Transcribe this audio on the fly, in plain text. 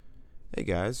Hey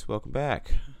guys, welcome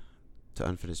back to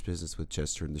Unfinished Business with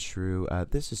Chester and the Shrew.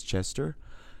 This is Chester.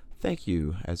 Thank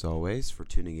you, as always, for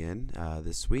tuning in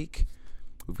this week.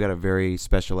 We've got a very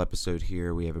special episode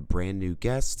here. We have a brand new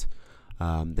guest.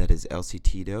 That is Elsie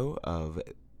Tito of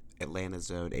Atlanta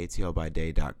Zone,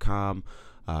 ATLbyday.com.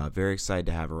 Very excited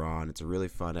to have her on. It's a really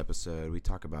fun episode. We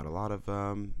talk about a lot of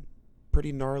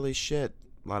pretty gnarly shit.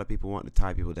 A lot of people wanting to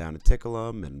tie people down and tickle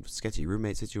them, and sketchy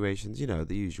roommate situations. You know,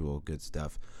 the usual good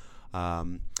stuff.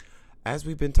 As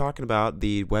we've been talking about,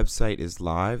 the website is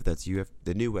live. That's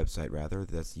the new website rather.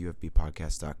 That's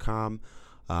ufbpodcast.com.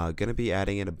 Going to be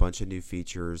adding in a bunch of new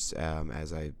features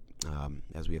as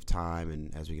we have time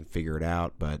and as we can figure it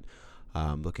out. But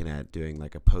looking at doing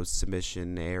like a post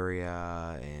submission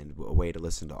area and a way to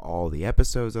listen to all the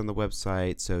episodes on the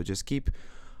website. So just keep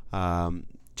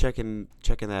checking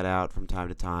that out from time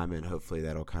to time, and hopefully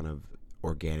that'll kind of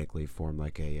organically form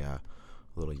like a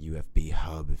little UFB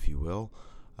hub, if you will.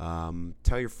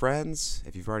 Tell your friends.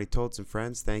 If you've already told some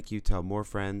friends, thank you. Tell more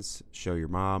friends. Show your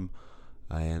mom.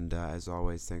 And as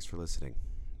always, thanks for listening.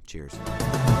 Cheers.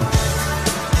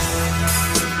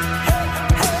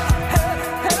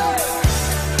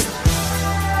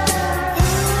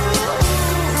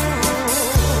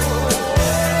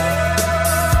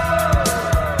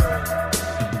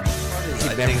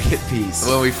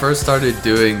 When we first started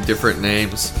doing different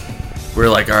names, we were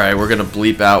like, all right, we're going to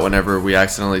bleep out whenever we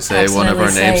accidentally say one of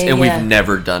our names, and we've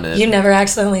never done it. You never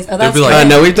accidentally. Oh, that's like,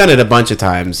 no, we've done it a bunch of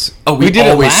times. Oh, we did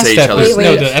always say each other's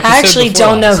names. I actually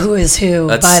don't know who is who,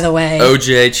 by the way.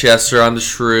 OJ, Chester, I'm the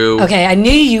Shrew. Okay, I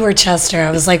knew you were Chester.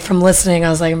 I was like, from listening, I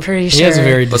was like, I'm pretty sure. He has a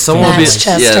very Matt's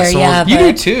Chester, yeah. You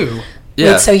do too.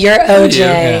 Yeah. Wait, so you're OJ,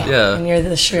 and you're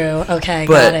the Shrew. Okay,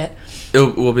 got it.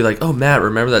 We'll be like, oh, Matt,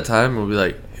 remember that time? We'll be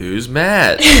like, who's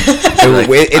Matt?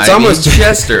 It's almost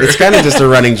Chester. It's kind of just a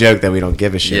running joke that we don't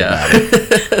give a shit about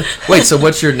it. Wait, so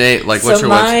what's your name? Like, what's your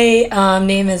my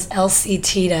name is Elsie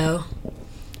Tito.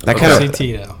 That kind of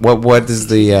Tito. What is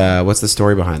the what's the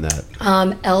story behind that?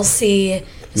 Elsie.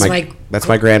 That's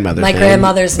my grandmother's name. My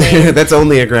grandmother's name. That's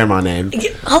only a grandma name.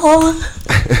 Oh.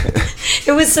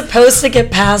 It was supposed to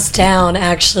get passed down,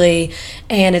 actually,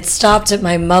 and it stopped at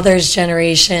my mother's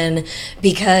generation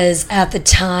because at the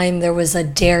time there was a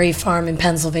dairy farm in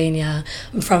Pennsylvania.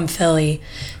 I'm from Philly,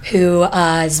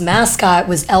 whose mascot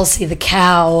was Elsie the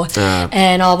cow,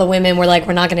 and all the women were like,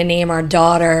 we're not going to name our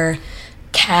daughter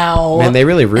Cow. Man, they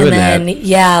really ruined that.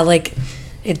 Yeah, like...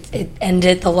 It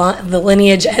ended, the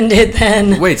lineage ended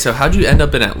then. Wait, so how'd you end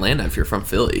up in Atlanta if you're from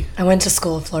Philly? I went to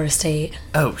school at Florida State.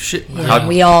 Oh, shit. Yeah,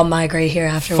 we all migrate here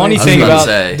afterwards. Funny thing about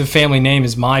the family name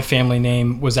is my family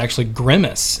name was actually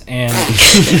Grimace, and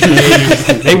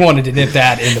they wanted to nip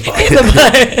that in the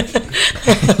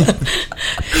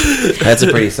butt. That's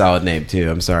a pretty solid name, too.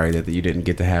 I'm sorry that you didn't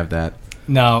get to have that.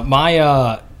 No,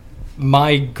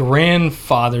 my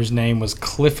grandfather's name was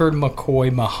Clifford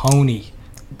McCoy Mahoney.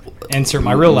 Insert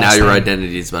my real last name. Now your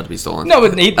identity is about to be stolen. No,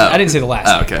 but I didn't say the last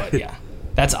name. Okay. But yeah,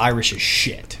 that's Irish as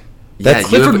shit. Yeah,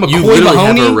 Clifford McCoy you literally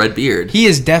Mahoney, have a red beard. He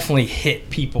has definitely hit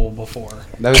people before.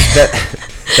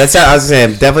 That's how I was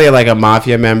saying. Definitely like a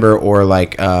mafia member, or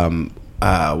like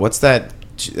what's that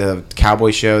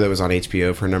cowboy show that was on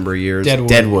HBO for a number of years?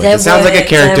 Deadwood. It sounds like a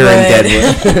character in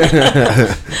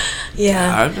Deadwood.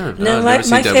 Yeah. My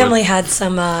family had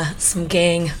some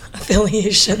gang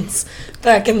affiliations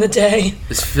back in the day.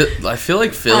 I feel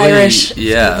like Philly, Irish.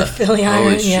 Yeah, the Philly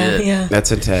Irish. Yeah.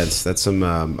 That's intense. That's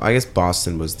some. I guess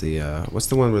Boston was the. What's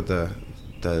the one with the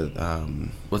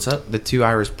what's up? The two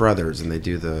Irish brothers, and they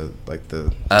do the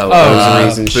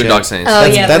Boondock Saints.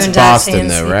 Oh, that's Boston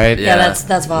Saints. Though, right? Yeah,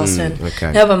 that's Boston.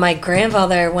 Okay. No, but my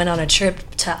grandfather went on a trip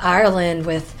to Ireland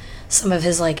with some of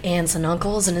his like aunts and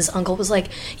uncles, and his uncle was like,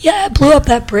 yeah, I blew up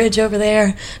that bridge over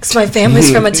there because my family's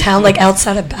from a town like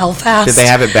outside of Belfast. Did they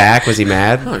have it back? Was he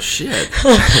mad? Oh shit.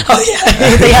 Oh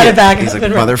yeah, they had it back. He's like,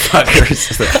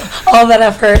 motherfuckers. All that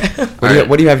effort.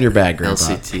 What do you have in your bag, Grandpa?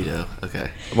 Elsie Tito.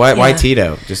 Okay. Why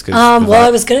Tito? Just because. Well,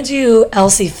 I was gonna do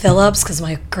Elsie Phillips because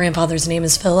my grandfather's name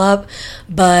is Phillip,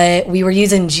 but we were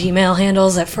using Gmail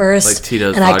handles at first, like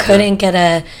Tito's and vodka. I couldn't get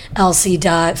a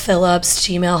Elsie.Phillips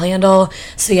Gmail handle,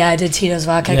 so yeah, I did Tito's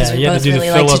vodka because we both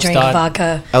really like to drink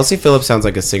vodka. Elsie Phillips sounds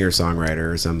like a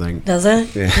singer-songwriter or something. Does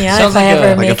it? Yeah. If I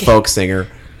ever make a folk singer.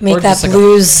 Make that like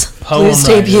blues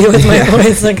debut with my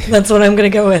voice. Like that's what I'm gonna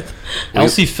go with.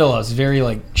 Elsie Phillips, very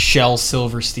like Shel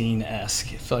Silverstein-esque.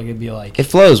 I feel like it'd be like it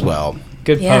flows well.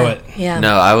 Good poet. Yeah.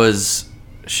 No, I was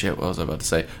shit. What was I about to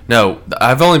say? No,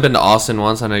 I've only been to Austin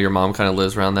once. I know your mom kind of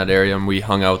lives around that area, and we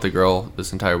hung out with the girl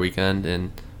this entire weekend.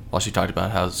 And while she talked about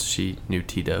how she knew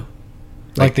Tito.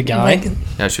 Like the guy?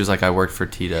 Yeah, she was like, I worked for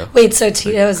Tito. Wait, so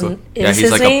Tito is he's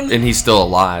his like name? and he's still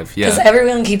alive. Yeah. Because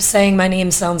everyone keeps saying my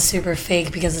name sounds super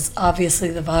fake because it's obviously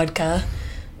the vodka.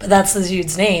 But that's the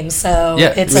dude's name, so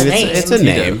it's a name. It's a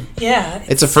name. Yeah.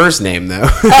 It's a first name, though.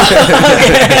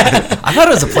 I thought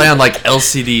it was a play on like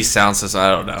LCD sound system. I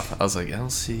don't know. I was like,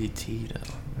 Elsie Tito.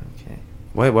 Okay.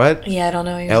 Wait, what? Yeah, I don't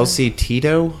know. Elsie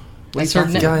Tito? That's her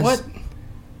name. guys? What?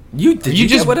 You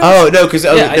just what? Oh, no, because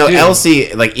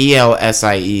Elsie, like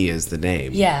ELSIE is the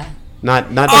name. Yeah. Not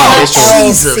the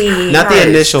initials. Jesus not the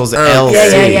initials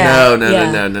LC.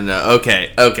 Yeah. No.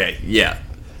 Okay. Yeah.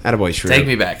 Attaboy, Shrew. Take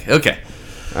me back. Okay.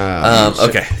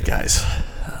 Okay, guys.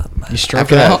 You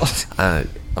struck it out.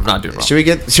 I'm not doing wrong. Should we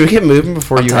get moving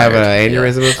before I'm you tired. have an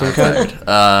aneurysm of some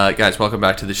kind? Guys, welcome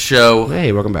back to the show.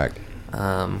 Hey, welcome back.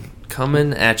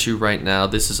 Coming at you right now.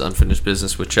 This is Unfinished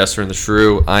Business with Chester and the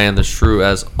Shrew. I am the Shrew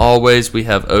as always. We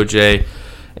have OJ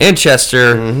and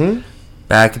Chester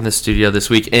back in the studio this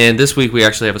week. And this week we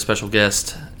actually have a special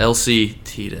guest, Elsie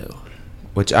Tito.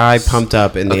 Which I pumped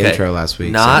up in the intro last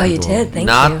week. You did. Thank you.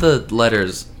 Not the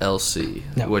letters LC,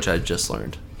 No. which I just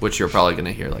learned, which you're probably going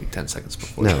to hear like 10 seconds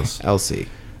before No, this. Elsie.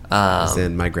 As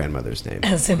in my grandmother's name.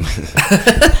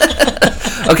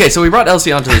 Okay, so we brought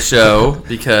Elsie onto the show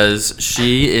because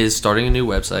she is starting a new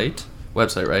website.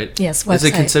 Website, right? Yes, website. Is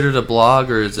it considered a blog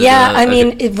or is it? Yeah, I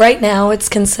mean, right now it's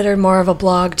considered more of a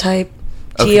blog type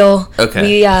deal. Okay.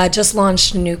 We just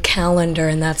launched a new calendar,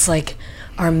 and that's like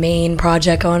our main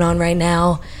project going on right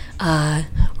now,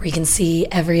 where you can see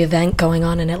every event going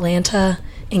on in Atlanta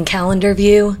in calendar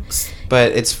view.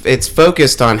 But it's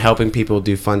focused on helping people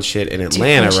do fun shit in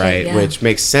Atlanta, right? Yeah. Which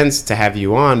makes sense to have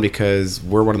you on because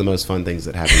we're one of the most fun things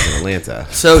that happens in Atlanta.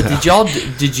 So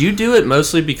did you do it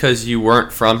mostly because you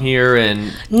weren't from here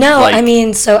and? No, I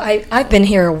mean, so I've been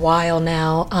here a while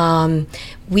now.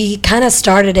 We kind of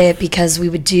started it because we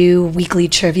would do weekly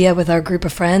trivia with our group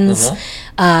of friends.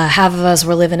 Half of us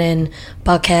were living in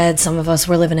Buckhead. Some of us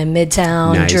were living in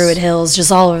Midtown, Nice. Druid Hills,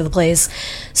 just all over the place.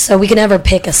 So we could never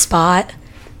pick a spot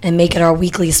and make it our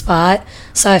weekly spot.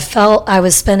 So I felt I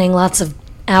was spending lots of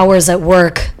hours at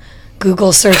work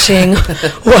Google searching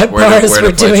what bars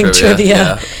were doing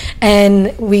trivia.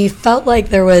 And we felt like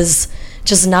there was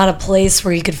just not a place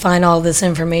where you could find all this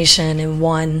information in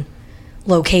one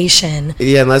location.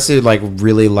 Yeah, unless you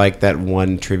really like that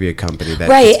one trivia company that's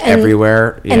Right,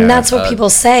 everywhere. Yeah. And that's what people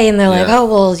say, and they're like, oh,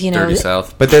 well, Dirty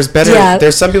South. But there's better. Yeah,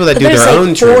 there's some people that but do their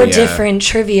own four trivia. different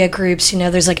trivia groups.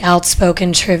 There's like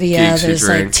outspoken trivia. Geeks Who there's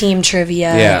Drink. like team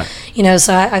trivia. Yeah.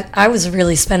 So I was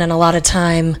really spending a lot of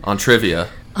time On trivia.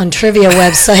 on trivia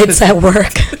websites at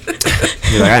work.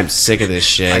 You're like, I'm sick of this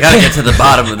shit. I gotta get to the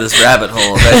bottom of this rabbit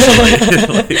hole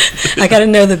eventually. I got to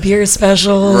know the beer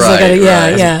specials. Right,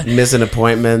 yeah. Missing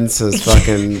appointments as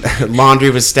fucking laundry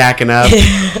was stacking up.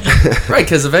 Right,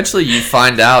 because eventually you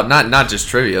find out, not just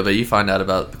trivia, but you find out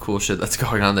about the cool shit that's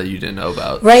going on that you didn't know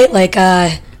about. Right, like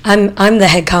I'm the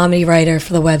head comedy writer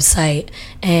for the website,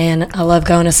 and I love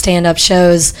going to stand-up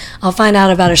shows. I'll find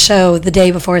out about a show the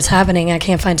day before it's happening. I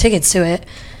can't find tickets to it.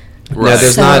 No,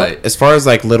 there's not. As far as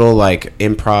little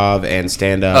improv and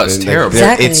stand up, it's terrible.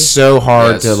 Exactly. It's so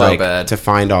hard to bad. to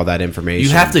find all that information.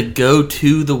 You have to go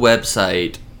to the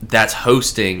website that's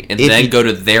hosting and then go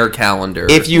to their calendar.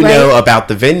 If you know about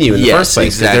the venue in the first place,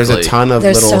 exactly. There's a ton of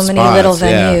There's little so many spots. little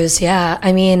venues. Yeah.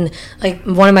 I mean,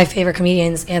 one of my favorite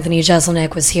comedians, Anthony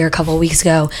Jeselnik, was here a couple of weeks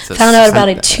ago. Found out about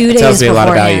it 2 days tells me a lot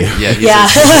about beforehand.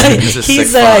 you.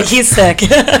 He's sick.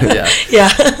 Yeah.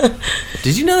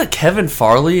 Did you know that Kevin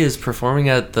Farley is performing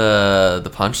at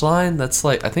the Punchline? That's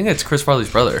I think it's Chris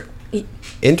Farley's brother.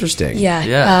 Interesting.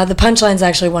 Yeah. The Punchline's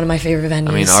actually one of my favorite venues.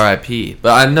 I mean, R.I.P.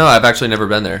 But I know I've actually never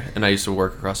been there, and I used to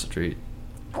work across the street.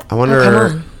 I wonder. come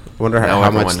on. Wonder Now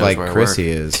how much everyone knows where I Chris work. he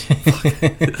is.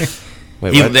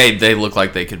 Wait, what? They look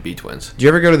like they could be twins. Did you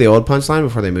ever go to the old Punchline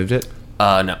before they moved it?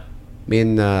 No. Me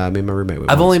and my roommate.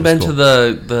 I've only been to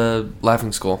the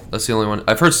Laughing Skull. That's the only one.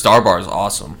 I've heard Star Bar is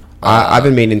awesome. I've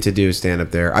been meaning to do stand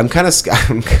up there. I'm kind of.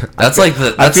 That's like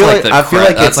the. That's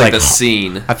like the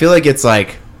scene. I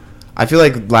feel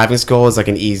like Laughing Skull is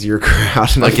an easier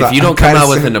crowd. Like if you don't come out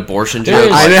with an abortion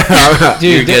joke, I know,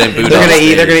 dude, you're getting booed off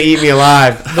stage. They're gonna eat me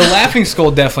alive. The Laughing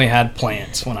Skull definitely had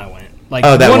plants when I went.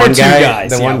 That one one or two guy? guys.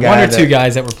 The one one guy or two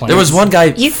guys that were playing. There was one guy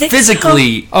You think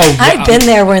physically. Oh, I've been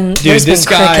there when there's this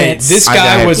been crickets. This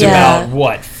guy was Yeah.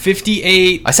 about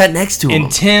 58. I sat next to him. In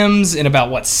Tim's and about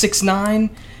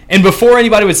 6'9". And before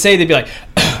anybody would say, they'd be like,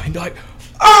 he'd be like,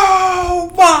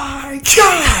 oh my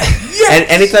god! Yes! And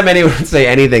anytime anyone would say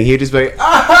anything, he'd just be like,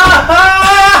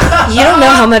 You don't know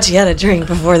how much he had to drink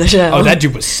before the show. Oh, that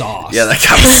dude was sauce. Yeah, that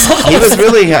guy was sauce. He was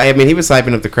really. I mean, he was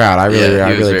hyping up the crowd. I he was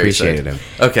really very appreciated sick. him.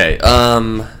 Okay.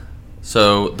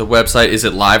 So the website, is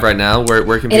it live right now? Where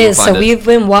can It people is. find So it? we've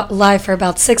been live for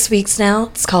about 6 weeks now.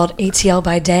 It's called ATL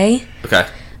by Day. Okay.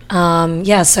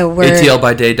 Yeah, so we're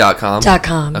ATLbyday.com.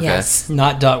 .com, Okay. yes.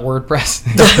 Not .wordpress.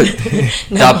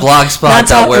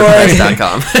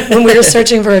 .blogspot.wordpress.com. When we were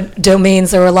searching for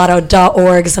domains, there were a lot of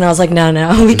 .orgs, and I was like, no,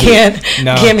 we can't.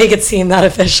 No. Can't make it seem that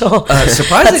official.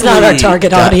 Surprisingly, That's not our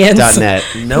target audience. .net.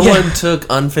 no one took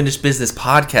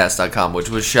unfinishedbusinesspodcast.com, which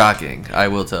was shocking, I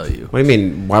will tell you. What do you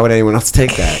mean? Why would anyone else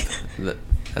take that?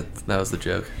 That was the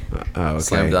joke. Oh, okay.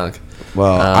 Slam dunk.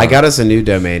 Well, I got us a new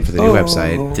domain for the new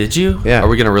website. Did you? Yeah. Are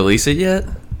we going to release it yet?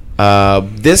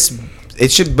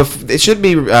 It should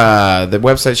be the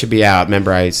website should be out.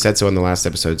 Remember, I said so in the last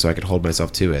episode, so I could hold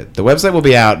myself to it. The website will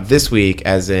be out this week,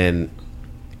 as in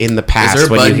the past. Is there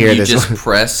a when button you hear you this, just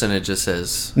press and it just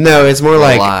says... no, it's more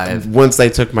like live. once they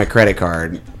took my credit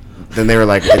card, then they were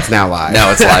like, it's now live.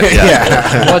 Now it's live,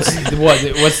 yeah.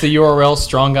 What's the URL?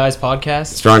 Strong Guys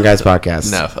Podcast? Strong Guys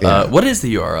Podcast. No. Yeah. What is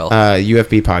the URL?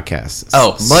 UFB Podcast.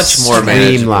 Oh, much more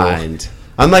manageable. streamlined.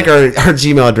 Unlike our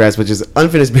Gmail address, which is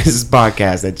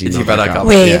unfinishedbusinesspodcast@gmail.com.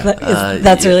 Wait, Yeah.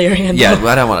 that's really your handle. Yeah,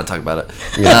 I don't want to talk about it.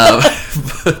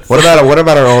 What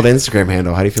about our old Instagram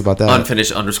handle? How do you feel about that?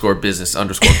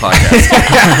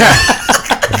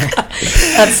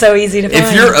 Unfinished_business_podcast. That's so easy to find.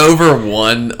 If you're over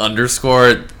one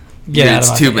underscore, Get out of it's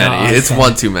my too face. many. No, it's fine.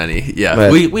 one too many. Yeah,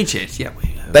 But- we changed. Yeah,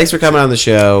 Thanks for coming on the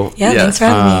show. yeah, yeah. thanks for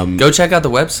having me. go check out the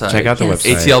website. Check out the Yes.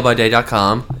 website.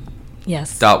 atlbyday.com.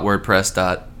 Yes.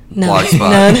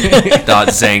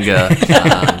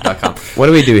 .wordpress.blogspot.zanga.com. What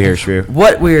do we do here, Shrew?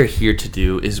 What we're here to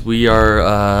do is we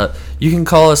are. You can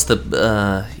call us the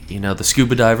the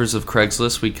scuba divers of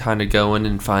Craigslist. We kind of go in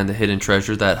and find the hidden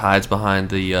treasure that hides behind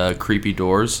the creepy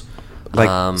doors.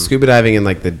 Like scuba diving in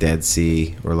like the Dead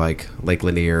Sea or like Lake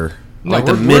Lanier. No, Like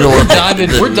the we're middle of diving.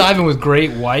 the- We're diving with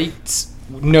great whites,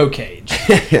 no cage.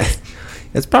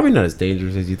 It's probably not as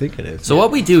dangerous as you think it is. So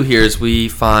what we do here is we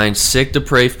find sick,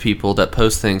 depraved people that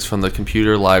post things from the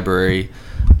computer library,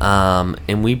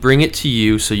 and we bring it to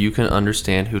you so you can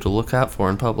understand who to look out for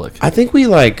in public. I think we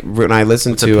when I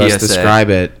listen What's a to us PSA? describe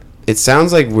it, it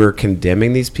sounds like we're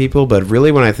condemning these people, but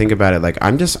really when I think about it, like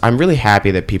I'm really happy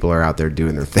that people are out there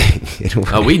doing their thing.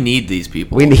 We need these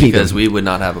people. We need because them. we would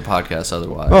not have a podcast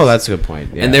otherwise. Oh, that's a good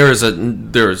point. Yeah. And there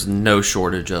is no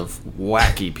shortage of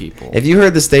wacky people. If you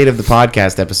heard the state of the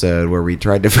podcast episode where we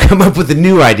tried to come up with a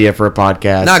new idea for a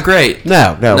podcast, Not great.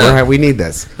 No. No. We need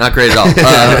this. Not great at all.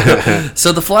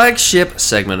 So the flagship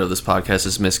segment of this podcast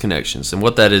is Misconnections. And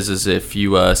what that is if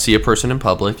you see a person in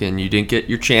public and you didn't get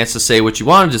your chance to say what you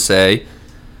wanted to say,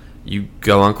 you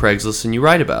go on Craigslist and you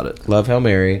write about it. Love Hail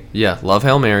Mary, Yeah, love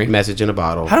Hail Mary. message in a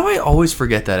bottle. How do I always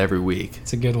forget that every week?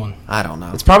 It's a good one. I don't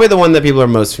know. It's probably the one that people are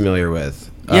most familiar with.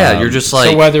 Yeah, you're just like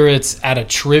So whether it's at a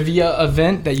trivia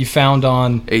event that you found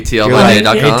on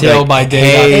ATLbyday.com. ATLbyday.com.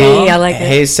 Hey, I like it.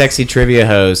 Hey, sexy trivia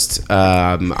host.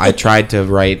 I tried to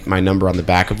write my number on the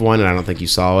back of one, and I don't think you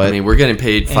saw it. I mean, we're getting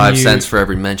paid 5 you- cents for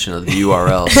every mention of the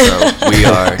URL, so we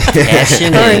are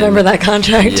cashing I in. remember that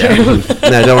contract Yeah. too.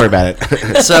 No, don't worry about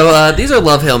it. So these are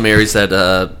love Hail Marys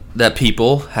that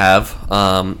people have,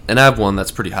 and I have one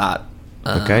that's pretty hot.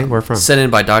 Okay, where from? Sent in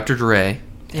by Dr. Dre.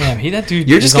 Damn, that dude.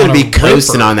 You're is just going on to a be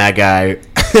coasting ripper. on that guy.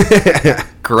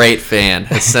 Great fan.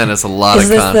 Has sent us a lot Is of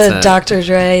this content. the Dr.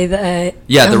 Dre?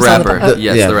 Yeah, the comes out of rapper. the-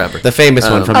 Yes, the rapper. The famous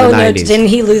one from Oh the no! 90s. Didn't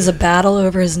he lose a battle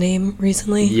over his name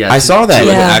recently? Yeah, I saw that. to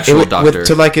an Yeah. actual It- doctor.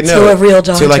 to like a real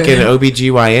To like doctor. an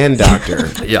OBGYN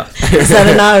doctor. Yeah. Is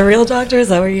that not a real doctor? Is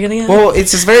that what you're getting at? Well,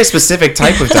 it's a very specific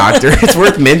type of doctor. It's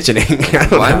worth mentioning. I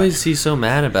don't Why know. was he so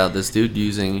mad about this dude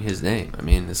using his name? I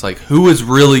mean, it's like, who is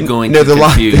really going No, to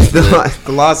confuse the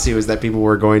lawsuit was that people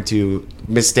were going to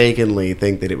mistakenly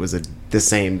think that it was the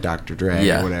same Dr. Dre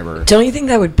Yeah. or whatever. Don't you think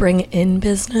that would bring in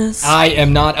business? I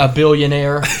am not a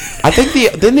billionaire. I think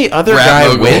didn't the other Rap guy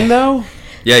mogul. win though?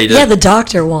 Yeah, he did. Yeah, the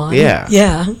doctor won. Yeah.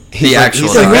 Yeah. The actual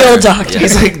he's The like, real doctor.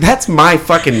 He's like, that's my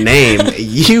fucking name.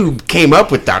 You came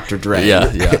up with Dr. Dre.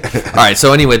 Yeah, yeah. All right,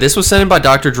 so anyway, this was sent in by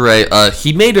Dr. Dre.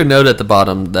 He made a note at the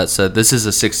bottom that said, this is a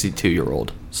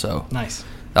 62-year-old. So Nice.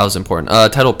 that was important.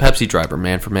 Titled Pepsi Driver,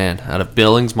 Man for Man, out of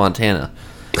Billings, Montana.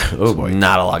 Oh boy.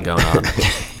 Not a lot going on.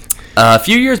 A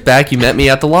few years back, you met me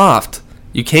at the loft.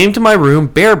 You came to my room,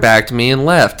 barebacked me, and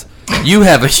left. You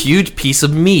have a huge piece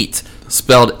of meat,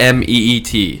 spelled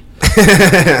M-E-E-T.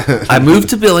 I moved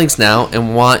to Billings now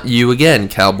and want you again,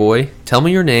 cowboy. Tell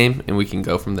me your name, and we can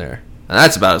go from there. And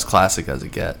that's about as classic as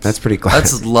it gets. That's pretty classic.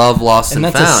 That's love lost and,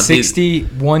 And that's found. a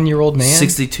 61-year-old man.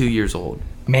 62 years old.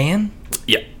 Man?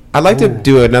 Yeah. I'd like to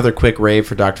do another quick rave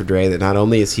for Dr. Dre that not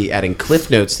only is he adding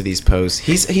cliff notes to these posts,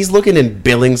 he's looking in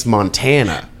Billings,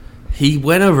 Montana. He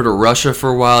went over to Russia for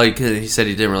a while. He said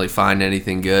he didn't really find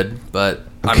anything good, but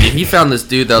I mean, he found this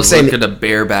dude that was looking to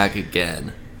bareback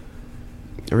again.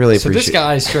 I really appreciate. So this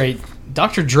guy straight.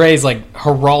 Dr. Dre's like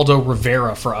Geraldo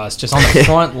Rivera for us, just on the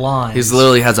front line. He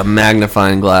literally has a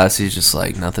magnifying glass. He's just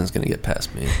like, nothing's gonna get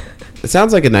past me. It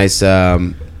sounds like a nice,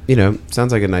 sounds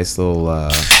like a nice little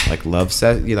like love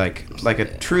set, like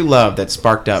a true love that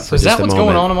sparked up for is just that a what's moment.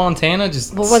 going on in Montana?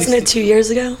 Wasn't it 2 years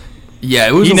ago? Yeah,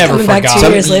 it was. You never coming back forgot.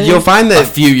 2 years later. You'll find that a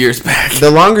few years back.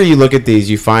 the longer you look at these,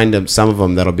 you find some of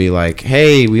them that'll be like,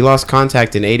 "Hey, we lost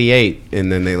contact in '88," and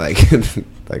then they like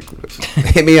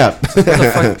hit me up.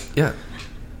 Yeah.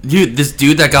 This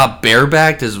dude that got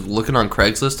barebacked is looking on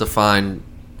Craigslist to find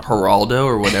Geraldo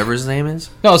or whatever his name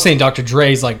is. No, I was saying Dr.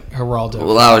 Dre's like Geraldo.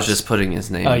 Well, I was just putting his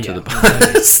name into yeah. the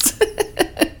post.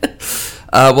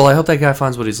 Well, I hope that guy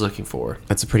finds what he's looking for.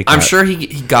 That's a pretty. I'm sure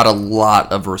he got a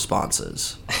lot of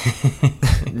responses.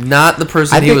 Not the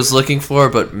person he was looking for,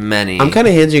 but many. I'm kind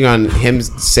of hinging on him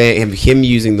saying him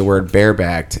using the word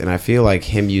barebacked, and I feel like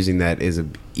him using that is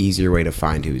an easier way to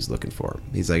find who he's looking for.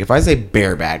 He's like, if I say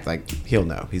barebacked, like he'll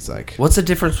know. He's like, what's the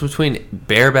difference between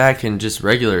bareback and just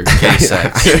regular gay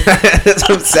sex? That's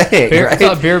what I'm saying. I Right?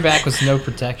 thought bareback was no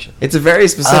protection. It's a very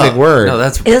specific word. No,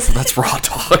 that's raw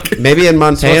dog. Maybe in So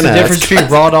Montana. what's the difference between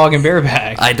raw dog and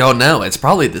bareback? I don't know. It's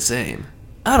probably the same.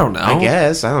 I don't know. I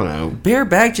guess. I don't know.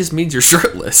 Bareback just means you're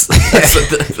shirtless. That's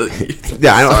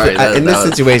Yeah, I don't. Sorry, In this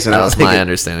situation, that I was don't my think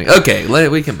understanding. Okay,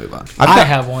 we can move on. I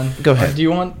have one. Go ahead. Do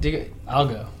you want? I'll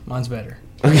go. Mine's better.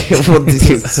 Okay, well,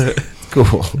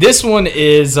 cool. This one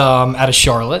is out of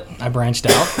Charlotte. I branched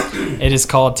out. It is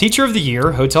called Teacher of the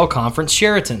Year, Hotel Conference,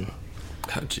 Sheraton.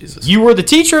 Oh, Jesus. You were the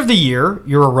teacher of the year,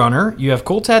 you're a runner, you have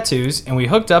cool tattoos, and we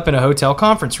hooked up in a hotel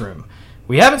conference room.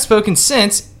 We haven't spoken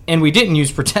since, and we didn't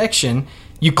use protection.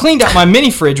 You cleaned out my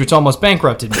mini fridge, which almost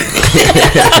bankrupted me.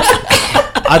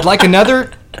 I'd like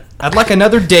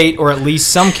another date or at least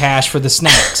some cash for the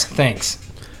snacks. Thanks.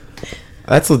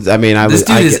 This dude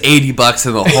is $80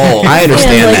 in the hole. I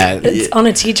understand Yeah, like, that. it's on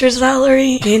a teacher's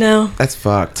salary, That's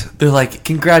fucked. They're like,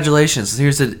 congratulations,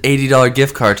 here's an $80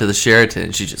 gift card to the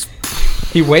Sheraton. She just...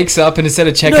 He wakes up and instead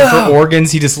of checking for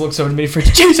organs, he just looks over to me for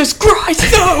Jesus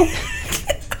Christ, no!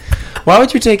 Why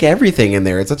would you take everything in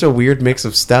there? It's such a weird mix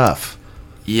of stuff.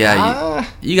 Yeah,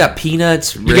 you got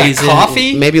peanuts, You raisins. got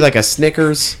coffee? Maybe like a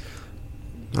Snickers.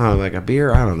 Oh, like a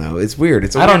beer? I don't know. It's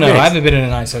weird. I don't know. I haven't been in a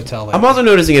nice hotel lately. I'm also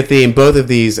noticing a theme. Both of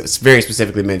these very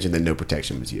specifically mentioned that no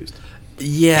protection was used.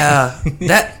 Yeah,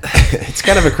 that... It's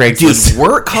kind of a Dude, Craigslist.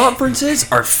 work conferences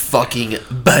are fucking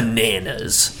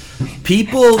bananas.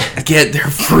 People get their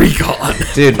freak on.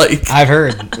 Dude, like, I've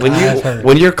heard.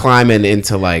 When you're climbing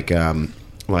into like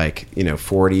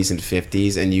 40s and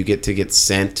 50s, and you get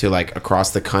sent to like across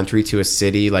the country to a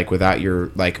city without your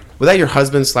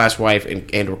husband / wife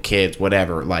and or kids,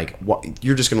 whatever,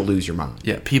 you're just gonna lose your mind.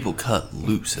 yeah, people cut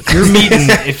loose. If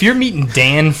you're meeting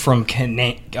Dan from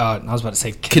I was about to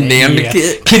say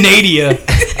Connecticut. Canada.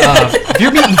 If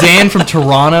you're meeting Dan from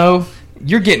Toronto,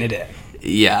 you're getting it in.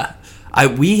 Yeah,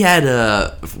 we had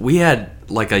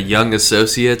like a young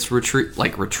associates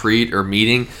retreat or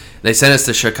meeting. They sent us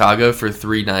to Chicago for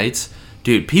 3 nights.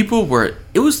 Dude,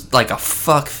 it was like a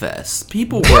fuck fest.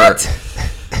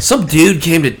 Some dude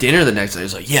came to dinner the next night. He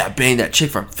was like, yeah, I banged that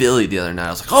chick from Philly the other night. I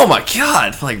was like, oh my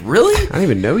God. Like, really? I don't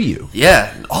even know you.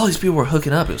 Yeah, all these people were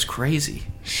hooking up. It was crazy.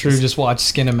 Shrew just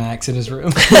watched Skinamax in his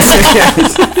room.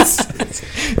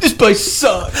 This place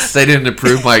sucks. They didn't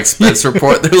approve my expense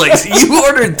report. They're like, you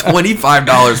ordered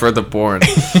 $25 worth of porn.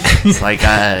 It's like,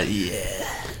 yeah.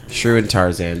 Shrew and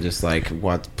Tarzan just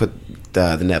put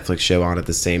the Netflix show on at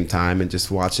the same time and just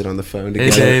watch it on the phone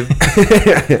together. Hey,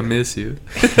 Dave. I miss you.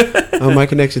 Oh, my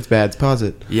connection's bad. Pause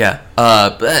it. Yeah.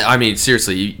 But, I mean,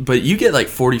 seriously. But you get like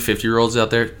 40, 50-year-olds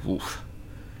out there. Oof.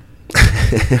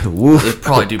 They're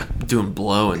probably doing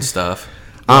blow and stuff.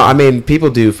 I mean, people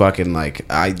do fucking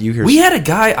you hear. We had a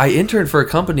guy, I interned for a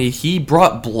company, he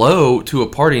brought blow to a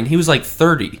party and he was like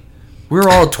 30. We were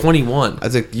all 21. I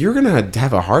was like, you're gonna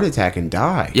have a heart attack and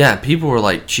die. Yeah, people were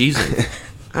like cheesing.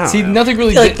 See, nothing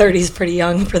really. I feel like 30 is pretty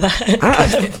young for that.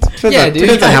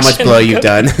 Depends on how much blow you've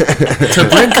done. To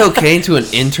bring cocaine to an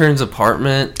intern's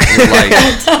apartment,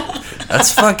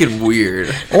 that's fucking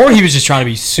weird. Or he was just trying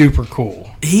to be super cool.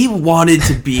 He wanted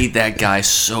to be that guy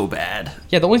so bad.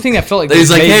 Yeah, the only thing that felt like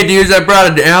He's like, hey dudes, I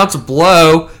brought an ounce of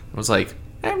blow. I was like,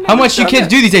 how much do kids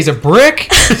do these days? A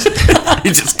brick? He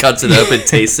just cuts it up and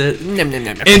tastes it.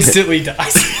 Instantly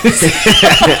dies.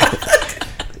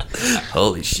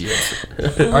 Holy shit.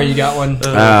 All right, you got one?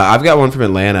 I've got one from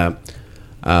Atlanta.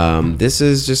 This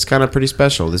is just kind of pretty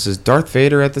special. This is Darth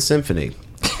Vader at the Symphony.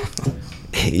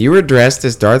 You were dressed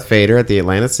as Darth Vader at the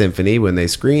Atlanta Symphony when they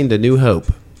screened A New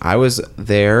Hope. I was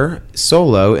there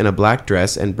solo in a black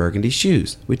dress and burgundy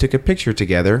shoes. We took a picture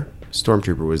together.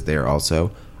 Stormtrooper was there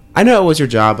also. I know it was your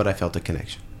job, but I felt a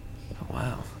connection. Oh,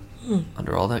 wow.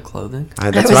 Under all that clothing?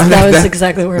 That was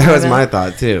exactly where that was my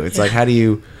thought, too. It's like,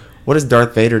 what does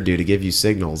Darth Vader do to give you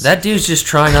signals? That dude's just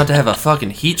trying not to have a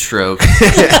fucking heat stroke.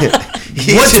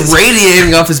 What's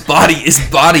radiating off his body is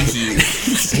body heat.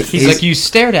 He's like, you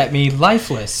stared at me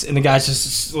lifeless, and the guy's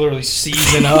just literally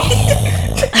seizing up.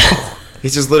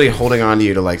 He's just literally holding on to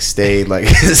you to like stay like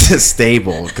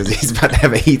stable because he's about to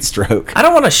have a heat stroke. I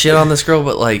don't want to shit on this girl,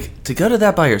 but like to go to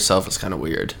that by yourself is kind of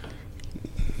weird.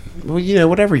 Well,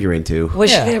 whatever you're into.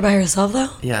 Was she there by herself though?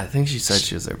 Yeah, I think she said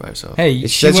she was there by herself. Hey, she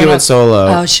said she went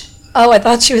solo. I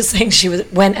thought she was saying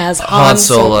went as Han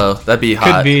Solo. That'd be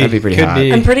hot. That'd be pretty hot.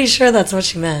 I'm pretty sure that's what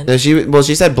she meant. No,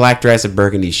 she said black dress and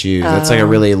burgundy shoes. That's like a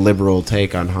really liberal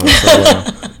take on Han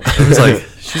Solo.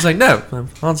 She's like, no, I'm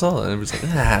Han Solo. And I was like,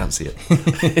 I don't see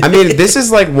it. I mean, this is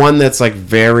like one that's like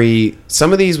very.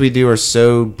 Some of these we do are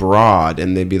so broad,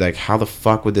 and they'd be like, how the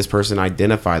fuck would this person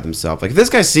identify themselves? Like, if this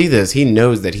guy see this, he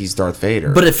knows that he's Darth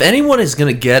Vader. But if anyone is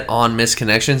gonna get on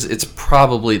Misconnections, it's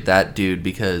probably that dude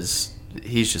because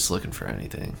he's just looking for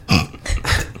anything.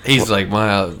 He's like,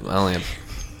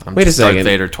 I'm Wait a second. Darth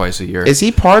Vader twice a year. Is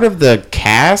he part of the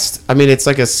cast? I mean, it's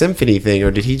like a symphony thing,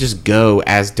 or did he just go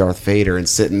as Darth Vader and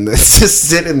sit in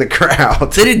the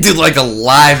crowd? They didn't do like a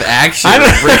live action. I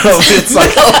don't know. It's like,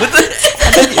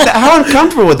 how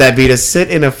uncomfortable would that be to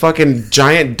sit in a fucking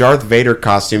giant Darth Vader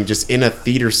costume just in a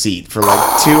theater seat for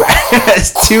like 2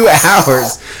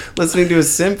 hours listening to a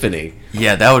symphony?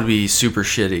 Yeah, that would be super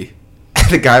shitty.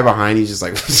 The guy behind you just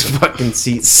like, this fucking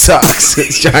seat sucks.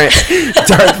 It's giant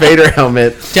Darth Vader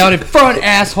helmet. Down in front,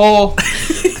 asshole.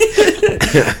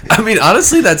 I mean,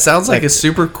 honestly, that sounds like a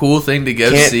super cool thing to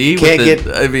go see. Can't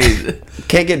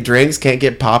get drinks, can't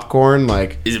get popcorn.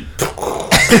 Like,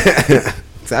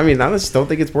 I mean, I just don't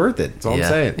think it's worth it. That's all I'm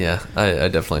saying. Yeah, I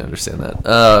definitely understand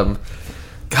that.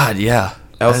 God, yeah.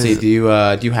 Elsie, do you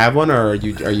have one, or are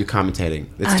you commentating?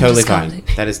 It's totally fine.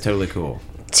 That is totally cool.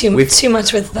 Too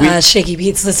much with Shaky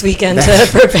Beats this weekend to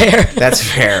prepare. That's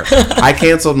fair. I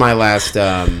canceled my last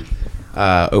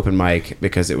open mic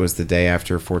because it was the day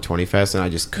after 420 Fest, and I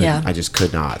just couldn't. Yeah. I just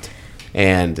could not,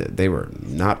 and they were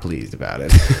not pleased about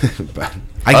it. But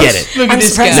I get it. Look at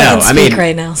this guy. I can speak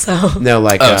right now. So no,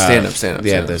 like stand up.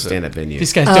 Yeah, the stand up venue.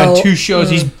 This guy's done 2 shows.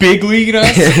 He's big leaguing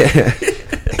us.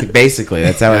 Basically,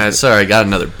 that's how. Sorry, I got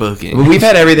another booking. We've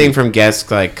had everything from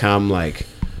guests like come like.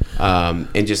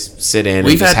 And just sit in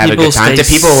We've and just had have a good time. To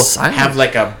people silent. have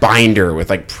like a binder with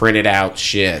like printed out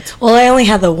shit. Well, I only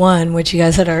had the one, which you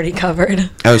guys had already covered.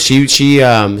 Oh, she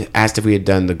asked if we had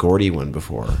done the Gordy one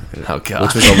before. Oh god,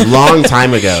 which was a long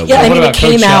time ago. Yeah, I mean it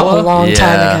came out a long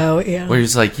time ago. Yeah, where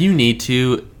he's like, you need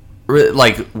to.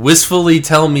 Like wistfully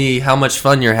tell me how much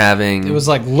fun you're having. It was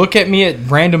like, look at me at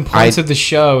random points of the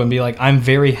show and be like, I'm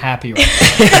very happy right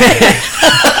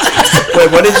now. Wait,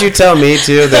 what did you tell me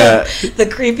too? The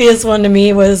creepiest one to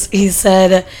me was he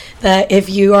said that if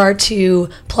you are to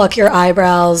pluck your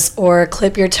eyebrows or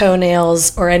clip your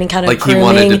toenails or any kind of grooming, he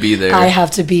wanted to be there. I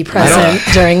have to be present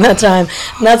during that time.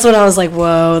 And that's when I was like,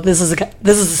 whoa, this is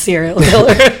a serial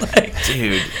killer.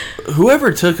 Dude,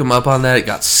 whoever took him up on that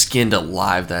got skinned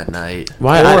alive that night.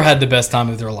 Or had the best time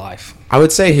of their life. I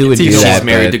would say who would do that. She's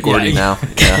married to Gordy now.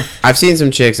 Yeah. I've seen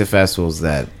some chicks at festivals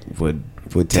that would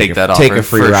take a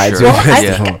free ride. Sure.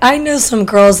 Well, I know some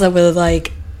girls that would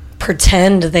like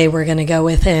pretend they were gonna go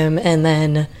with him and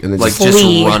then like flee. just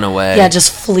run away. Yeah,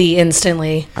 just flee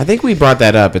instantly. I think we brought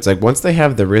that up. It's like once they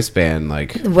have the wristband,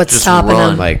 like what's stopping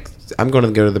them? Like I'm going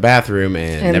to go to the bathroom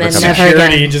and never come back.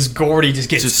 Security and just Gordy just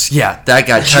gets that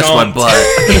guy touched my butt.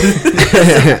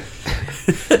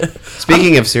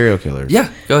 Speaking of serial killers,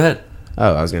 yeah, go ahead.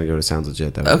 Oh, I was gonna go to Sounds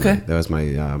Legit. That was my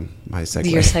my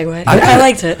segue. Your segue. I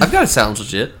liked it. I've got a Sounds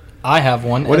Legit. I have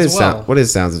one what as is well. What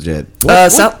is Sounds Legit?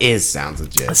 What is Sounds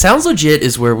Legit? Sounds Legit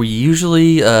is where we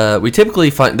usually, we typically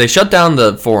find, they shut down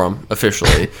the forum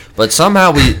officially, but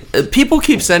somehow people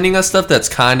keep sending us stuff that's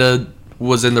kind of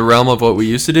was in the realm of what we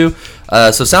used to do.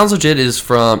 So Sounds Legit is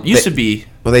used to be.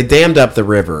 Well, they dammed up the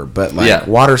river, but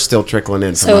water's still trickling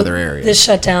in from other areas. This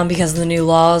shut down because of the new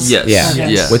laws. Yes.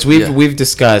 Yeah. Which we've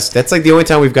discussed. That's like the only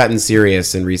time we've gotten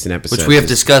serious in recent episodes. Which we have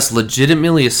discussed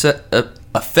legitimately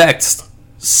affects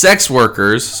sex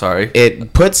workers. Sorry.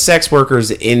 It puts sex workers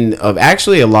in of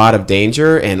actually a lot of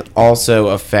danger and also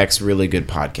affects really good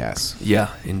podcasts.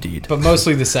 Yeah, indeed. But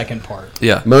mostly the second part.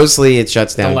 Yeah. Mostly it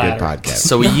shuts down The good latter. podcasts.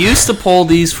 So we used to pull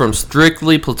these from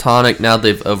strictly platonic. Now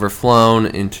they've overflown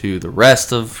into the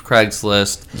rest of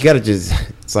Craigslist. You gotta just,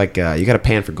 it's like, you gotta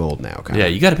pan for gold now. Kind Yeah,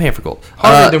 of. you got to pay for gold.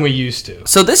 Harder than we used to.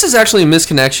 So this is actually a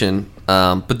misconnection,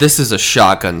 but this is a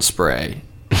shotgun spray.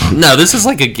 No, this is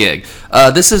like a gig.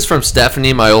 This is from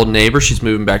Stephanie, my old neighbor. She's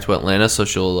moving back to Atlanta, so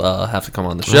she'll have to come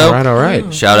on the show. All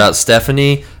right. Shout out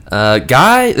Stephanie.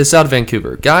 Guy, this is out of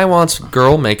Vancouver. Guy wants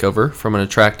girl makeover from an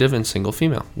attractive and single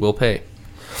female. Will pay.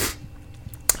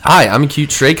 Hi, I'm a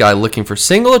cute straight guy looking for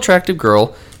single attractive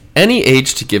girl, any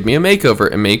age, to give me a makeover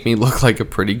and make me look like a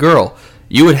pretty girl.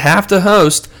 You would have to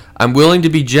host. I'm willing to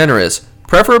be generous.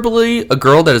 Preferably a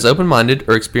girl that is open-minded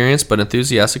or experienced, but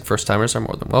enthusiastic first-timers are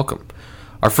more than welcome.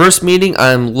 Our first meeting,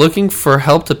 I'm looking for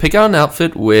help to pick out an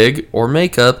outfit, wig, or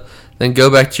makeup, then go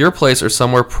back to your place or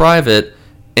somewhere private,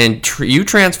 and you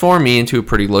transform me into a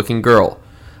pretty-looking girl.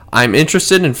 I'm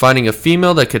interested in finding a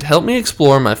female that could help me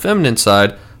explore my feminine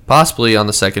side, possibly on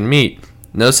the second meet.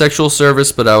 No sexual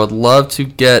service, but I would love to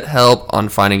get help on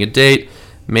finding a date.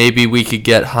 Maybe we could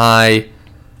get high.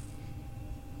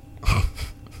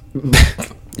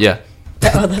 Yeah.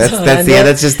 Oh,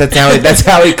 That's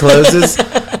how he closes.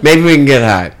 Maybe we can get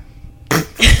high.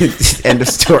 End of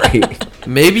story.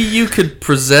 Maybe you could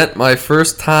present my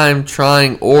first time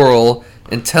trying oral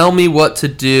and tell me what to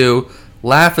do,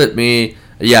 laugh at me.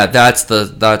 Yeah, that's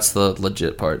the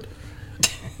legit part.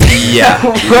 Yeah.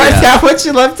 What? Yeah. How much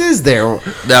left is there?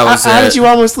 That was How it. did you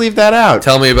almost leave that out?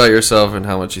 Tell me about yourself and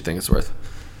how much you think it's worth.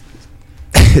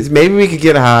 Maybe we could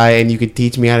get high and you could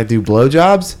teach me how to do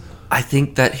blowjobs. I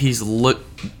think that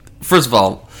First of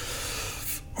all,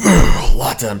 a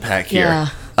lot to unpack here.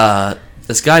 Yeah.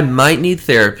 This guy might need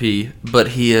therapy, but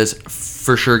he is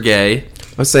for sure gay.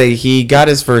 Let's say he got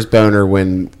his first boner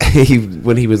when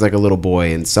he was like a little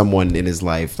boy, and someone in his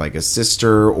life, like a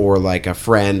sister or like a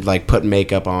friend, like put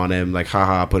makeup on him, like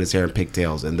haha, put his hair in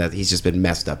pigtails, and that he's just been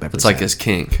messed up ever It's since. like his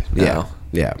kink. Yeah.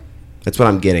 Yeah. That's what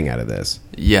I'm getting out of this.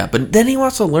 Yeah, but then he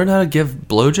wants to learn how to give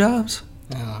blowjobs.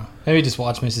 Maybe just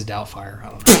watch Mrs. Doubtfire. I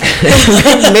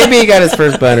don't know. Maybe he got his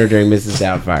first boner during Mrs.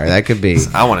 Doubtfire. That could be.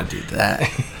 I want to do that.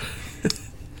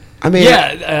 I mean,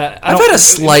 Yeah, I've had a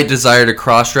slight desire to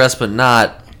cross-dress, but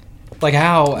not like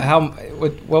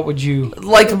what would you?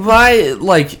 like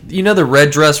the red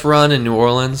dress run in New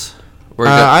Orleans. Where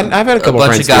I've had a couple bunch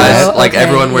friends of guys, do that. like Okay,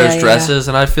 everyone wears yeah, yeah. dresses,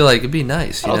 and I feel like it'd be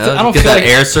nice, you I know, don't get feel that like-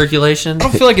 air circulation. I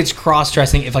don't feel like it's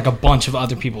cross-dressing if like a bunch of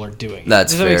other people are doing it.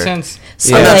 That's Does that make fair. sense?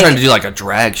 So I'm not like, trying to do like a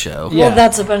drag show. Yeah. well,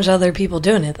 that's a bunch of other people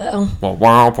doing it, though. I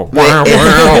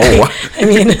I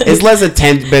mean, It's less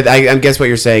attention, but I guess what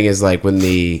you're saying is like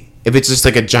if it's just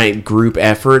like a giant group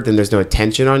effort, then there's no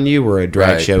attention on you. Where a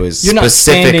drag Right. show is You're not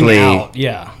standing specifically, out.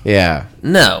 Yeah. yeah.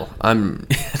 No, I'm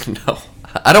no.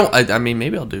 I don't. I mean,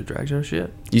 maybe I'll do drag show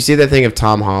shit. You see that thing of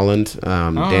Tom Holland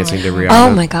dancing to Rihanna?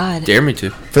 oh my God. Dare me to.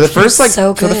 For the first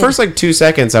So for the good. first 2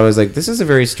 seconds, I was like, "This is a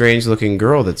very strange looking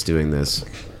girl that's doing this,"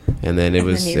 and then it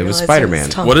was then you it was realize Spider it Man.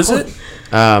 was Tom What is Holland.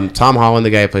 it? Tom Holland,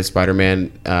 the guy who plays Spider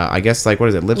Man. I guess like what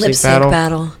is it? Lip Lip sync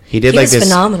battle. He did like was this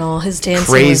phenomenal. His dancing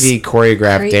crazy was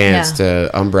choreographed dance yeah.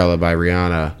 to Umbrella by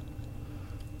Rihanna.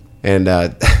 And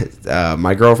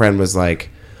my girlfriend was like,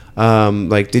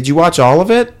 did you watch all of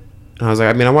it? And I was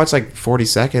like, I mean, I watched like 40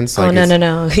 seconds. Like, Oh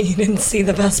no! You didn't see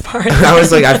the best part. I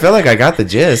was like, I feel like I got the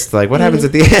gist. Like, what happens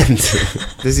at the end?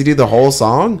 Does he do the whole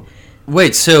song?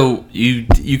 Wait, so you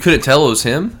couldn't tell it was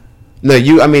him? No,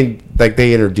 I mean, like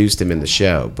they introduced him in the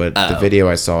show, but the video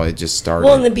I saw, it just started.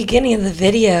 Well, in the beginning of the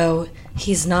video,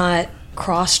 he's not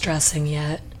cross-dressing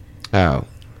yet. Oh,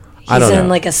 He's I don't know. in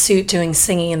like a suit doing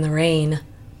Singing in the Rain.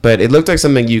 But it looked like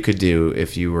something you could do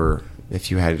if you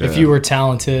had. If you were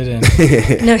talented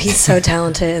and No, he's so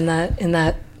talented in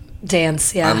that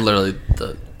dance. Yeah. I'm literally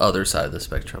the other side of the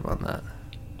spectrum on that.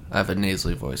 I have a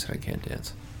nasally voice and I can't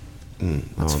dance. I'm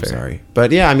fair. sorry,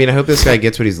 but yeah, I mean, I hope this guy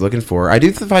gets what he's looking for. I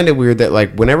do find it weird that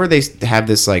like whenever they have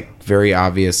this like very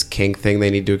obvious kink thing they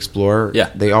need to explore,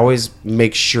 Yeah. they always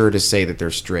make sure to say that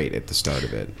they're straight at the start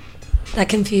of it. That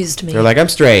confused me. They're like, I'm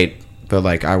straight, but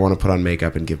like I want to put on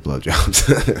makeup and give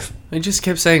blowjobs. I just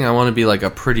kept saying I want to be like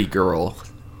a pretty girl.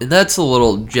 And that's a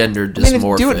little gender I mean,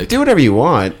 dysmorphic. do whatever you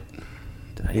want.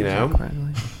 Did I you use know? that correctly?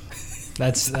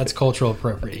 that's cultural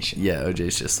appropriation. Yeah,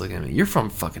 OJ's just looking at me. You're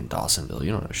from fucking Dawsonville.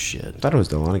 You don't know shit. I thought it was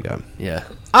Delonico. Yeah.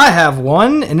 I have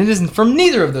one, and it isn't from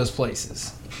neither of those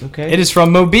places. Okay. It is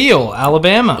from Mobile,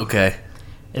 Alabama. Okay.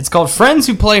 It's called Friends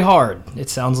Who Play Hard. It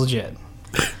sounds legit.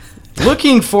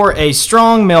 Looking for a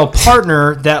strong male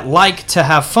partner that like to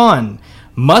have fun.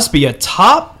 must be a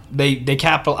top. They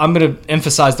capital. I'm going to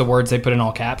emphasize the words they put in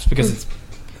all caps because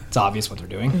it's obvious what they're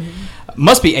doing.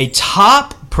 Must be a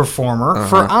top performer,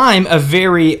 for I'm a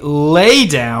very lay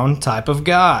down type of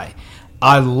guy.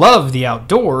 I love the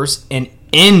outdoors and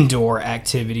indoor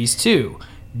activities too.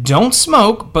 Don't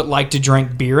smoke, but like to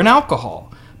drink beer and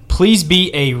alcohol. Please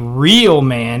be a real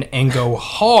man and go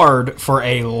hard for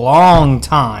a long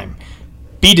time.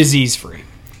 Be disease free.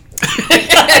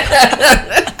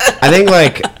 I think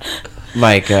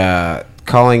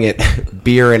calling it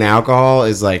beer and alcohol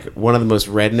is like one of the most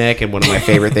redneck and one of my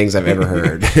favorite things I've ever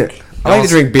heard. I like to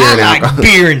drink beer and alcohol. Like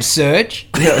beer and such.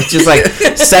 It's just like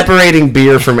separating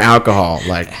beer from alcohol.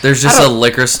 Like There's just a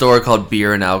liquor store called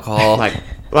Beer and Alcohol. well,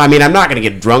 I mean, I'm not going to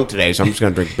get drunk today, so I'm just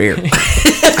going to drink beer.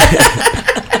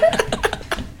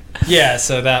 Yeah,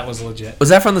 so that was legit. Was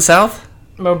that from the South?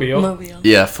 Mobile.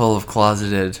 Yeah, full of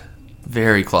closeted,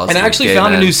 very closeted. And I actually gay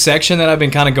found men. a new section that I've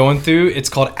been kind of going through. It's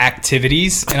called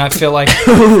activities, and I feel like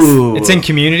Ooh. it's in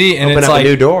community, and Open it's up like a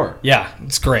new door. Yeah,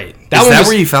 it's great. Is that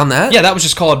where you found that? Yeah, that was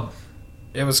just called.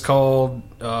 It was called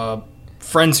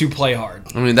Friends Who Play Hard.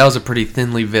 I mean, that was a pretty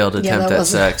thinly veiled attempt that at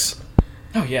wasn't- sex.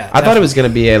 Oh yeah, I thought it was going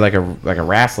to be a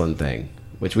wrestling thing,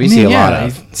 which we see a lot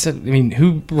of.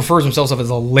 Who refers himself as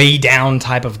a lay down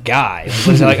type of guy?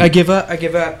 What is it, like I give up.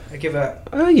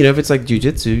 If it's like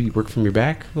jujitsu, you work from your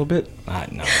back a little bit.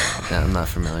 No. Yeah, I'm not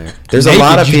familiar. There's a Naked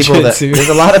lot of people jujitsu. there's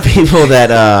a lot of people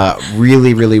that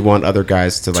really, really want other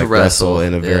guys to like wrestle, wrestle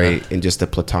in a very yeah. in just a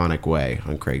platonic way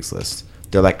on Craigslist.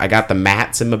 They're like, I got the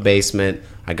mats in my basement.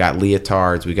 I got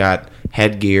leotards. We got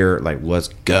headgear. Like, let's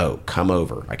go. Come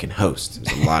over. I can host.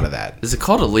 There's a lot of that. Is it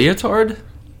called a leotard?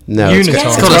 No, Unitard.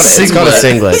 it's called a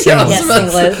singlet. Yeah,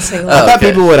 singlet. I thought Okay.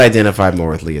 people would identify more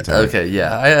with leotard. Okay,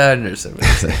 yeah, I understand what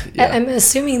you're saying. Yeah. I'm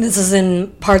assuming this is in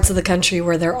parts of the country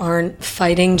where there aren't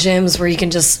fighting gyms where you can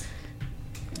just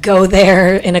go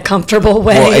there in a comfortable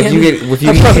way Well, if and you get- if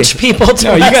you approach get- people to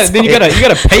No, you wrestle.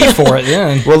 gotta pay for it.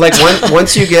 Then Well, like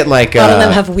once you get like A lot of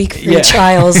them have week free yeah.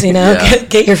 trials, you know, Yeah.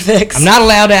 get your fix. I'm not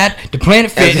allowed at the Planet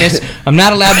Fitness. I'm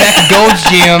not allowed back at Gold's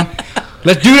Gym.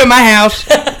 Let's do it at my house.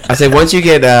 I say once you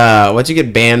get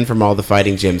banned from all the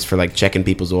fighting gyms for like checking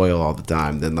people's oil all the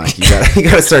time, then like you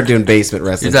gotta start doing basement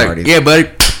wrestling He's like, parties. yeah, buddy,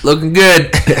 looking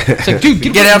good. It's like, dude,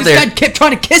 Get out this there. guy kept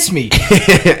trying to kiss me.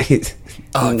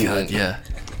 Oh god, yeah.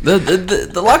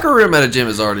 The locker room at a gym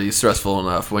is already stressful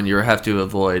enough when you have to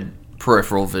avoid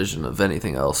peripheral vision of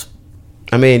anything else.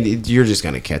 I mean, you're just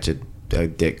gonna catch a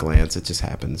dick glance. It just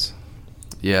happens.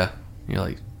 Yeah, you're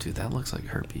like, dude, that looks like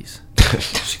herpes.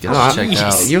 Should get that checked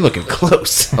out. You're looking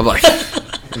close. I'm like,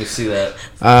 let me see that.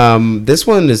 This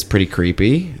one is pretty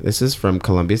creepy. This is from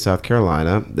Columbia, South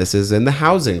Carolina. This is in the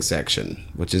housing section,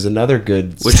 which is another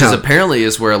good. Which is sound. apparently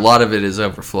is where a lot of it is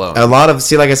overflowing. A lot of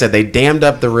like I said, they dammed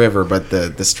up the river, but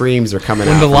the streams are coming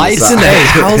out. the from lights side. in the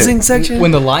housing section?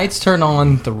 When the lights turn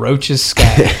on, the roaches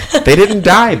scatter. They didn't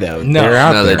die though. No. They're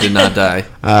out No, there. they did not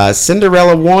die.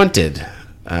 Cinderella Wanted.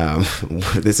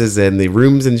 This is in the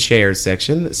rooms and shares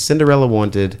section. Cinderella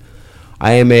Wanted.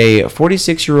 I am a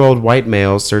 46-year-old white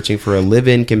male searching for a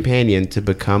live-in companion to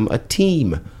become a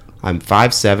team. I'm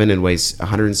 5'7" and weighs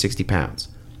 160 pounds.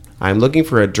 I'm looking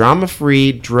for a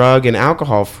drama-free, drug and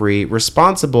alcohol-free,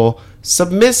 responsible,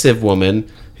 submissive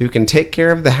woman who can take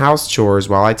care of the house chores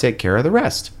while I take care of the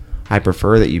rest. I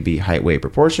prefer that you be height-weight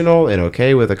proportional and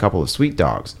okay with a couple of sweet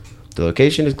dogs. The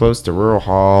location is close to Rural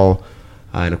Hall,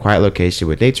 in a quiet location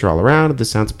with nature all around. If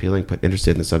this sounds appealing, put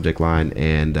interested in the subject line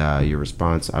and your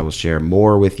response. I will share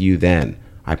more with you then.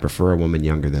 I prefer a woman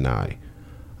younger than I.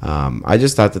 I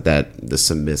just thought that the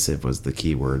submissive was the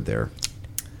key word there.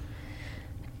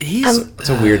 It's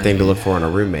a weird thing to look for in a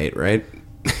roommate, right?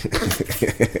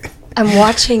 I'm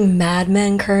watching Mad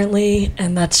Men currently,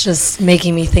 and that's just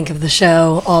making me think of the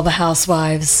show, All the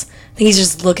Housewives. I think he's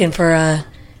just looking for a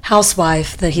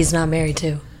housewife that he's not married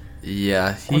to.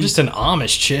 Yeah. Or just an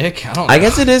Amish chick. I don't know. I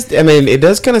guess it is. I mean, it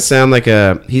does kind of sound like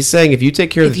he's saying if you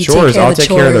take care of If the you take chores, care of I'll the take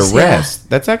care of chores, the rest.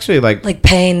 That's actually like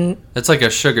paying. It's like a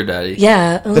sugar daddy.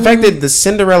 Yeah. the fact that the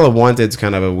Cinderella Wanted's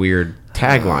kind of a weird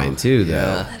tagline too, though.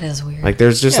 Yeah. That is weird. Like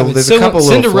there's just Yeah, but there's a couple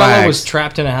little Cinderella flags. was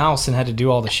trapped in a house and had to do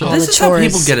all the shit. All This the is how chores.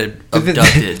 people get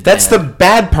abducted. That's man. the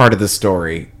bad part of the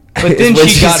story. But then when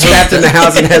she she's got her- trapped in the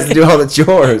house and has to do all the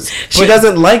chores. She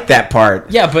doesn't like that part.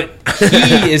 Yeah, but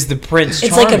he is the Prince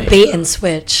It's Charming. like a bait and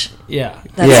switch. Yeah.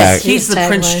 That's Yeah. his He's the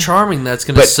Prince tagline. Charming that's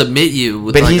going to But- submit you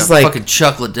with but like he's a like- fucking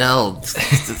Chuck Liddell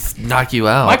to knock you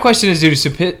out. My question is,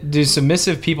 do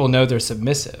submissive people know they're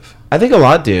submissive? I think a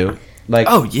lot do. Like,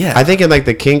 Oh, yeah. I think in like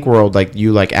the kink world, like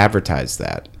you like advertise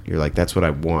that. You're like, that's what I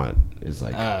want. Is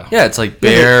like, Yeah, it's like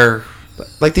bear.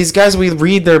 Like these guys, we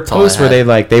read their posts where they're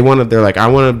like, I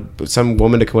want some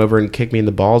woman to come over and kick me in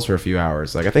the balls for a few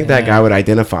hours. Like, I think that guy would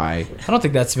identify. I don't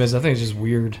think that's submissive. I think it's just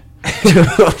weird.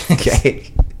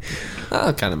 Okay.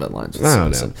 Kind of in line. I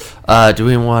don't know. Do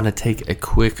we want to take a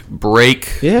quick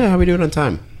break? Yeah, how are we doing on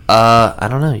time? I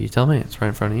don't know. You tell me. It's right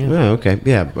in front of you. Oh, okay.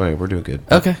 Yeah, all right, we're doing good.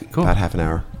 Okay, cool. About half an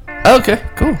hour. Okay,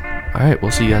 cool. All right,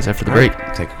 we'll see you guys after the break.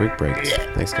 Take a quick break.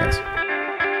 Thanks, guys.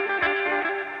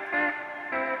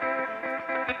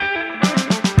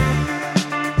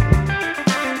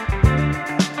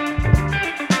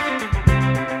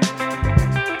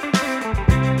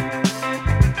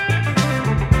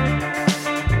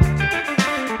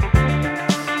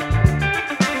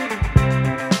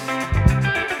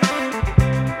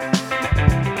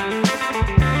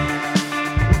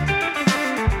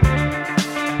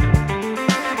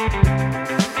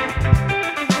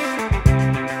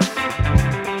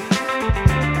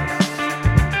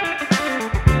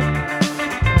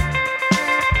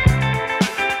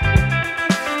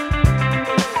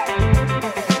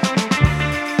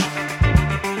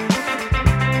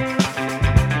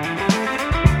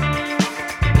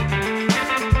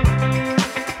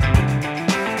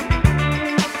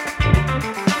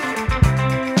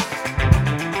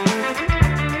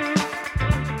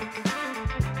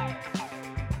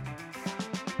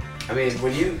 I mean,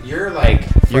 when you're like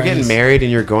you're getting married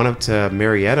and you're going up to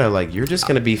Marietta, like you're just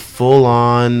gonna be full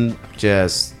on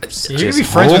just. You're gonna be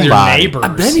friends with your neighbors.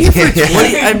 I've been here for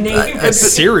 20. I'm a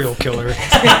serial killer.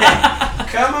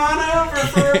 Come on over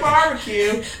for a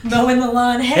barbecue. Mowing the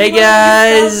lawn. Hey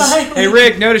guys. Hey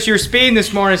Rick, notice you were speeding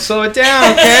this morning. Slow it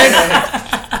down,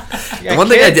 okay? One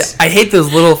thing I hate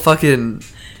those little fucking.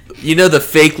 You know the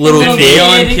fake little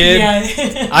neon kid?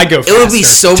 Yeah. I go faster. It would be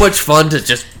so much fun to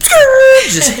just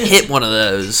hit one of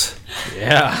those.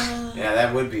 Yeah. Yeah,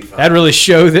 that would be fun. That'd really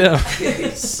show them.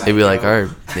 They'd be like,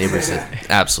 our neighbor's an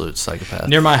absolute psychopath.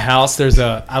 Near my house,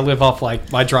 I live off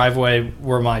like my driveway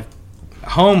where my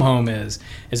home is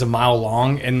a mile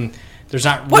long, and there's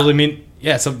not really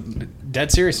it's a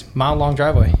dead serious mile long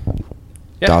driveway.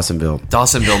 Yeah.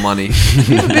 Dawsonville money.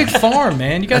 You have a big farm,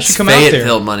 man. You guys should come out there.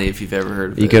 Fayetteville money, if you've ever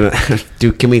heard of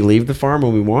it. Can we leave the farm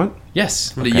when we want?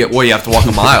 Yes. Okay. You have to walk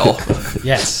a mile.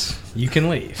 Yes, you can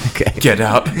leave. Okay. Get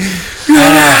out.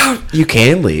 You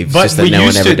can leave. But just that no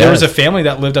one ever there was does. a family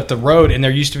that lived up the road, and there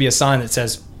used to be a sign that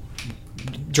says,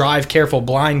 "Drive careful,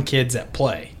 blind kids at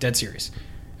play." Dead serious.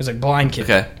 It was like blind kid.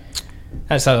 Okay.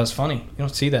 I just thought that was funny. You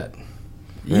don't see that.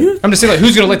 I'm just saying, like,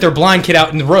 who's gonna let their blind kid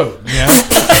out in the road? You know?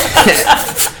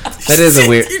 That is a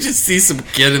weird. You just see some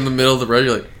kid in the middle of the road.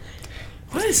 You're like,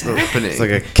 what is happening? It's like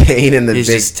a cane in the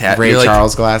big Ray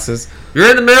Charles glasses. You're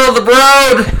in the middle of the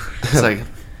road. It's like,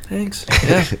 thanks.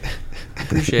 Yeah.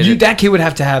 Appreciate it. That kid would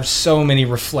have to have so many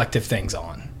reflective things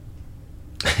on.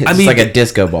 It's like a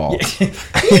disco ball.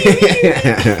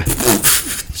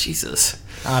 Jesus.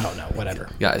 I don't know. Whatever.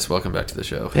 Guys, welcome back to the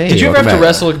show. Hey, Did you ever have welcome to back.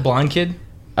 wrestle a blind kid?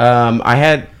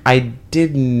 I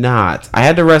did not. I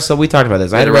had to wrestle. We talked about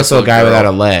this. I had to wrestle a guy without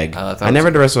a leg. I never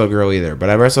had to wrestle a girl either, but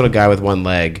I wrestled a guy with one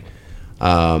leg,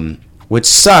 which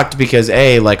sucked because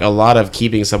a lot of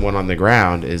keeping someone on the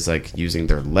ground is like using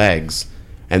their legs,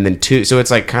 and then two. So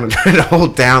it's like kind of trying to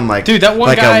hold down Dude, that one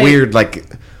like guy, a weird like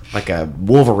a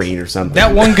Wolverine or something.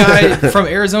 That one guy from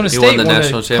Arizona State won the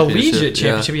national collegiate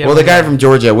championship. Yeah. Well, the guy from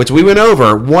Georgia, which we went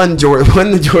over, won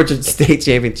the Georgia State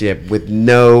championship with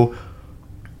no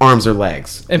arms or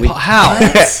legs. And how?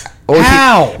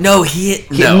 How? No, we've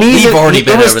already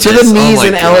been it was over to this. the knees Oh my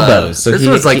and God. elbows. So this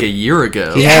was like a year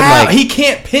ago. He had he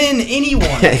can't pin anyone.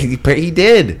 he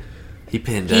did. He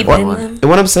pinned He everyone. pinned them? And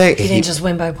what I'm saying, He didn't just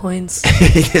win by points.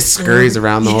 he just scurries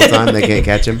around the whole time. They can't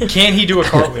catch him. Can he do a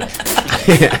cartwheel?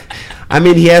 I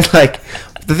mean, he had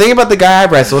the thing about the guy I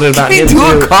wrestled and about Can him he do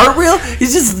too. a cartwheel?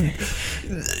 He's just...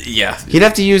 Yeah. He'd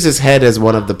have to use his head as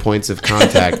one of the points of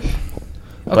contact. Okay.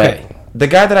 But the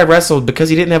guy that I wrestled, because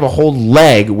he didn't have a whole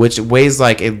leg, which weighs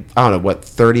 30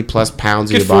 plus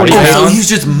pounds of your body. 40 pounds. So he's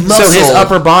just muscle. So his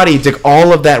upper body took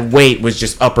all of that weight was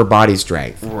just upper body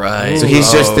strength. Right. So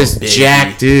he's just this baby.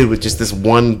 jacked dude with just this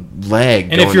one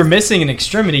leg. And if you're missing an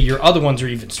extremity, your other ones are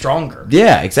even stronger.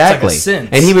 yeah, exactly. It's like a sense.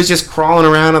 And he was just crawling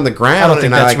around on the ground. I don't think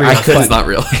and that's real. I couldn't. That's not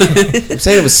real. I'm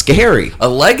saying it was scary. A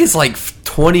leg is like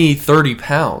 20, 30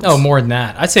 pounds. Oh, more than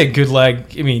that. I'd say a good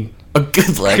leg. I mean, A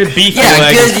good leg. good beefy yeah,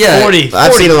 leg. good, yeah. 40,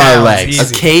 I've 40 seen a lot of pounds, legs. A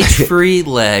easy. cage-free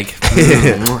leg.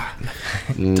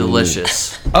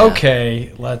 Delicious.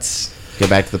 Okay, let's get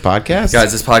back to the podcast.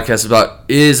 Guys, this podcast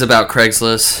is about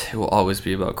Craigslist. It will always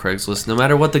be about Craigslist, no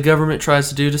matter what the government tries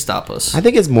to do to stop us. I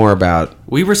think it's more about...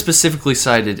 We were specifically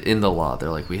cited in the law. They're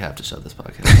like, we have to shut this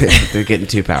podcast. They're getting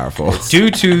too powerful.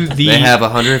 They have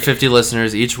 150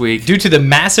 listeners each week. Due to the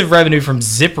massive revenue from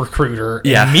ZipRecruiter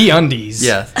and MeUndies.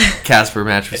 Yeah, Casper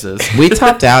mattresses. We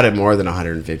topped out at more than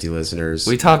 150 listeners.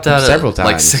 We topped out several at times.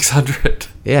 like 600.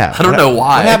 Yeah. I don't know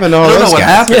why. What happened to all I don't those know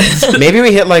guys? what happened. Maybe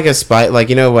we hit like a spike, like,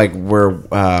 you know, like where,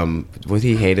 would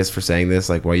he hate us for saying this?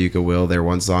 Like, Why You Could Will, their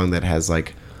one song that has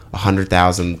like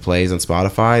 100,000 plays on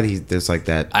Spotify. There's like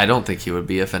that. I don't think he would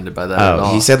be offended by that at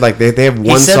all. He said like they have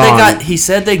one song. He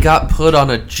said they got put on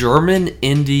a German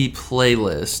indie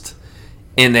playlist.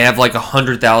 And they have like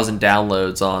 100,000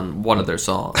 downloads on one of their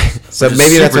songs. So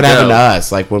maybe that's what happened to us.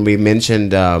 Like when we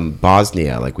mentioned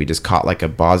Bosnia, like we just caught like a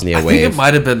Bosnia wave. I think it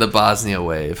might have been the Bosnia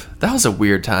wave. That was a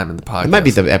weird time in the podcast. It might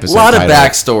be the episode. A lot title. of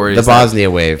backstories. The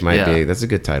Bosnia wave might be. That's a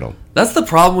good title. That's the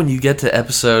problem when you get to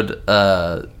episode.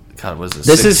 God, what is this?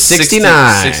 This is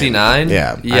 69. 69.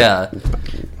 Yeah.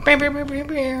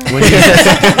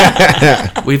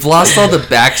 We've lost all the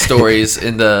backstories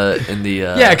in the.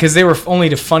 Yeah, because they were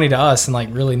only funny to us, and like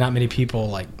really not many people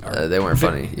like. They weren't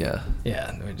funny. Yeah.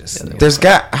 Yeah, they were just.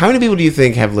 How many people do you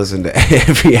think have listened to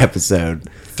every episode?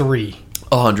 3.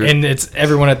 100. And it's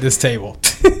everyone at this table.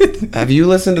 Have you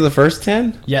listened to the first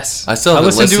 10? Yes. I still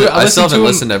haven't listened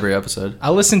to every episode. I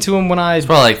listened to them when it's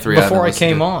probably like 3 before I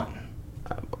came on.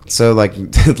 So like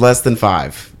less than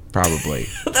 5. Probably.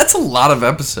 That's a lot of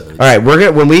episodes. All right,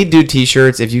 when we do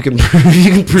T-shirts, if you can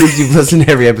prove you've listened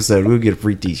to every episode, we'll get a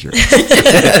free T-shirt.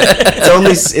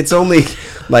 it's only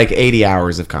like 80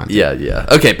 hours of content. Yeah.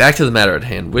 Okay, back to the matter at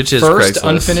hand, which is First Craigslist.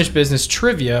 Unfinished Business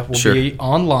Trivia will be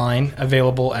online,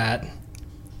 available at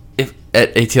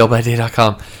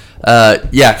atlbyday.com.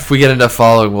 If we get enough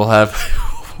following, we'll have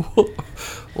we'll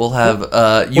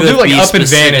do like up and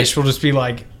vanish. We'll just be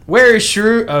like, where's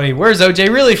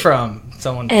OJ really from?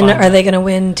 Someone. And are they going to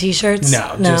win T-shirts?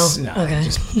 No. Okay.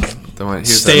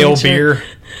 Just stale beer.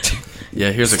 Yeah,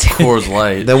 here's a Coors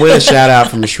Light. They'll win a shout out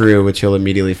from Shrew, which he'll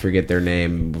immediately forget their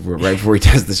name right before he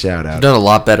does the shout out. You've done a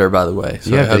lot better, by the way.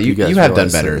 So you have done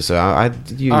better. So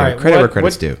credit where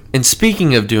credit's due. And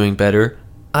speaking of doing better,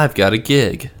 I've got a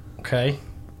gig. Okay.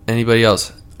 Anybody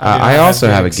else? I also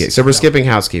have a gig. So we're skipping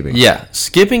housekeeping. Yeah,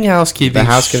 skipping housekeeping. The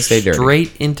house can stay dirty.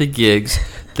 Straight into gigs.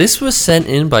 This was sent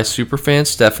in by superfan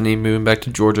Stephanie, moving back to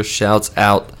Georgia. Shouts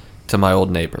out to my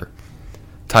old neighbor.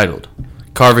 Titled,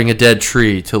 Carving a Dead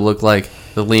Tree to Look Like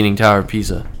the Leaning Tower of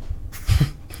Pisa.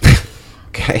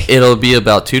 Okay. It'll be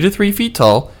about 2 to 3 feet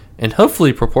tall and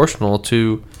hopefully proportional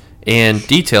to and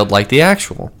detailed like the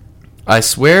actual. I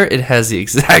swear it has the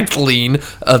exact lean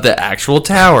of the actual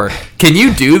tower. Can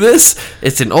you do this?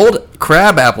 It's an old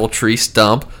crabapple tree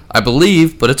stump, I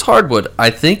believe, but it's hardwood.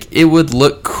 I think it would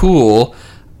look cool.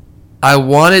 I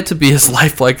want it to be as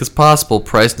lifelike as possible.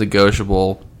 Price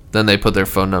negotiable. Then they put their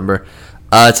phone number.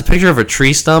 It's a picture of a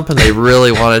tree stump, and they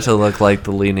really want it to look like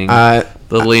the leaning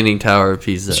Tower of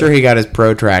Pisa. Sure, he got his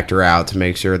protractor out to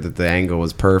make sure that the angle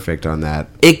was perfect on that.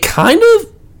 It kind of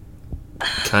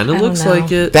looks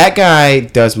like it. That guy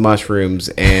does mushrooms,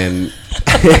 and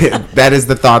that is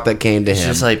the thought that came to him. It's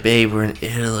just like, babe, we're in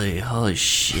Italy. Holy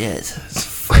shit. It's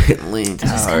fucking leaning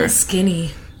tower. Just kind of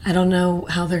skinny. I don't know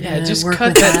how they're going to work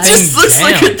cut with that that. It just looks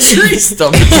like a tree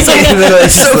stump.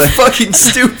 It's so fucking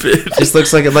stupid. Just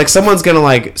looks like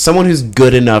someone who's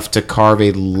good enough to carve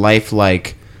a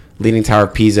lifelike Leaning Tower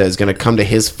of Pisa is going to come to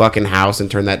his fucking house and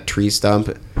turn that tree stump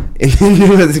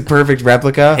into a perfect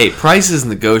replica. Hey, price is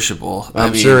negotiable.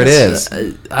 I'm sure it is.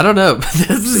 I don't know.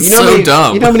 This is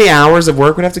dumb. You know how many hours of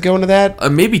work would have to go into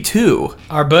that? Maybe 2.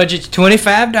 Our budget's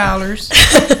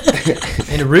 $25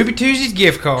 and a Ruby Tuesdays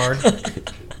gift card.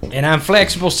 And I'm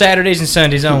flexible Saturdays and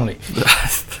Sundays only.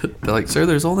 They're like, sir,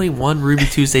 there's only one Ruby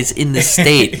Tuesdays in the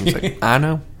state. I was like, I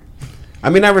know. I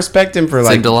mean, I respect him for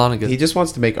he just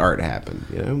wants to make art happen,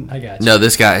 you know? I got you. No,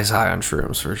 this guy is high on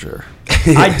shrooms for sure.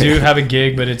 I do have a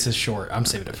gig, but it's a short. I'm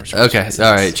saving it for short. Okay,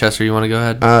 all right. Chester, you want to go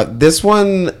ahead? This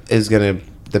one is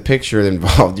the picture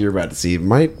involved you're about to see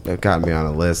might have gotten me on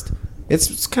a list.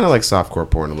 It's kind of like softcore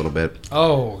porn a little bit.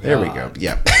 Oh, God. There we go.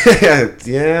 Yeah.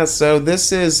 Yeah, so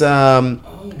this is,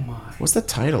 what's the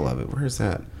title of it? Where is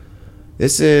that?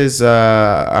 This is,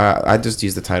 I just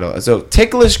used the title. So,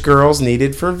 Ticklish Girls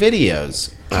Needed for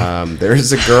Videos.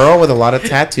 There's a girl with a lot of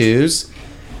tattoos,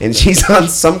 and she's on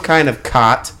some kind of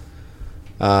cot.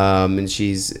 And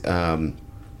she's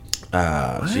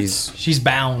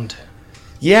bound.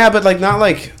 Yeah, but like not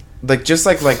like just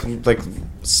like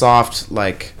soft,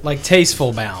 like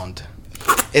tasteful bound.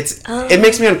 It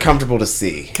makes me uncomfortable to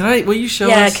see. Will you show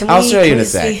Yeah, us? I'll show you in a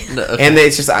see? sec. No, okay. And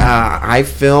it's just I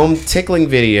film tickling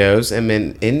videos and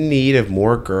am in need of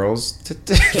more girls to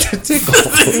tickle. This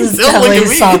is Don't look definitely at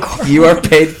me. softcore. You are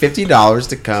paid $50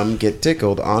 to come get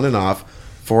tickled on and off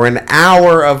for an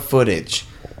hour of footage.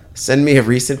 Send me a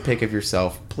recent pic of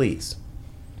yourself, please.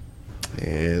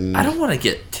 And I don't want to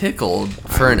get tickled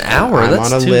for an hour. I'm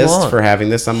That's on a too list long. for having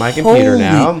this on my computer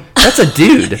now. That's a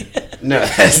dude. No,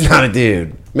 that's not a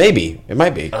dude. Maybe it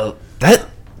might be. That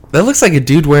looks like a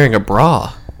dude wearing a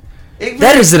bra.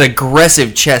 That is an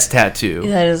aggressive chest tattoo.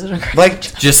 That is an Like,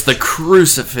 Just the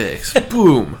crucifix.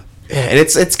 Boom. and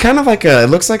it's kind of like it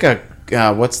looks like a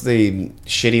what's the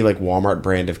shitty like Walmart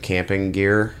brand of camping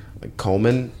gear? Like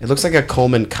Coleman. It looks like a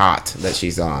Coleman cot that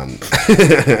she's on.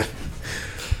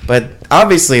 But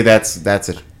obviously it's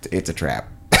a trap.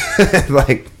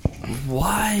 Like,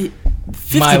 Why?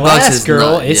 50 My bucks last is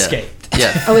girl not- escaped.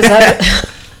 Yeah. Oh, is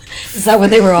that what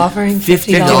they were offering?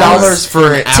 $50 $50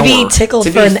 for an to be hour. tickled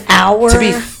To for be- an hour to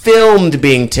be filmed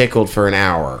being tickled for an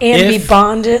hour. and be If-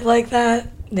 bonded like that.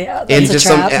 Yeah, In that's a just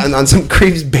trap. on some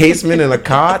creep's basement in a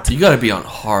cot. You got to be on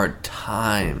hard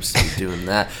times to be doing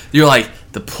that. You're like,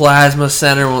 the plasma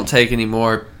center won't take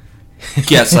anymore.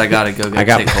 Guess I got to go I get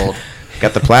got tickled.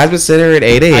 got the plasma center at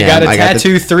 8 a.m. I got a the-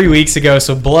 tattoo 3 weeks ago,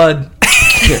 so blood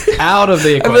out of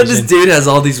the I bet this equation. dude has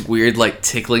all these weird like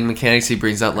tickling mechanics. He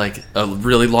brings out like a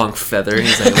really long feather. And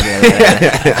he's like, look at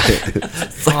that.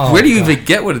 It's like, Oh, where do you God. even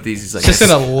get one of these? He's like, Just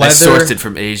in a I leather- sourced it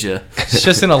from Asia. It's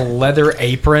just in a leather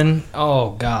apron.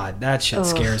 Oh God, that shit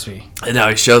scares me. And now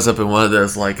he shows up in one of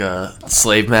those like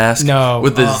slave masks. No,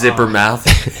 with the zipper mouth.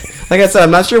 Like I said,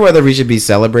 I'm not sure whether we should be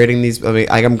celebrating these. I mean,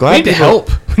 like, I'm glad We need people- help.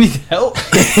 We need help.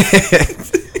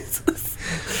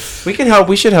 We can help.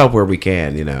 We should help where we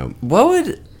can. You know. What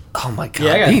would? Oh my god!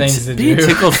 Yeah, I got being, things to being do.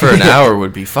 tickled for an hour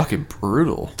would be fucking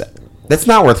brutal. That's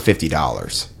not worth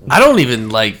 $50. I don't even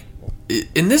like.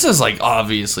 And this is like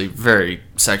obviously very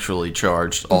sexually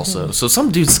charged. Also, so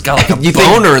some dude's got like a You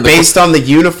boner in think the based on the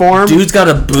uniform? dude's got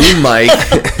a boom mic.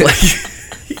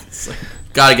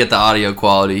 Gotta get the audio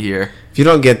quality here. If you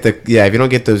don't get if you don't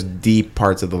get those deep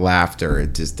parts of the laughter,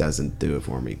 it just doesn't do it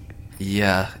for me.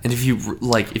 Yeah, and if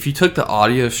you took the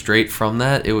audio straight from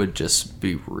that, it would just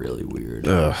be really weird.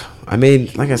 Ugh. I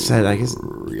mean, like I said, I guess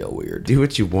Real weird. do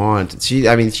what you want. She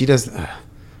does. I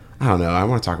don't know. I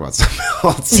want to talk about something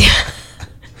else.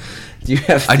 Do you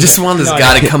have? I just want this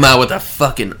guy to come out with a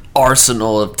fucking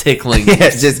arsenal of tickling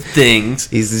just things.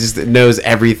 He's just knows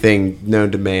everything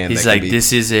known to man. He's that like, can be-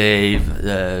 this is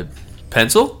a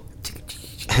pencil?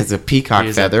 has a peacock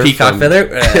Here's a feather. peacock from- feather?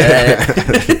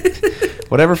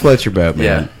 Whatever floats your boat,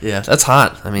 man. yeah, that's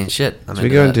hot. I mean, shit. Should we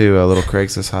go into a little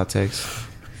Craigslist hot takes?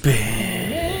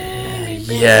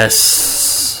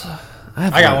 Yes.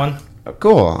 I got one. Oh,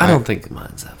 cool. I don't think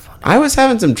mine's that funny. I was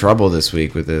having some trouble this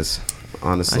week with this. I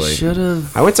Honestly, should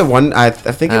have. I went to one. I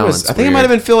think it That was. one's I think it might have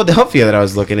weird. been Philadelphia that I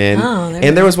was looking in, Oh, there we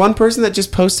and there go. was one person that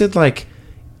just posted like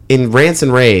in rants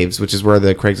and raves, which is where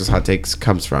the Craigslist hot takes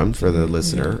comes from for the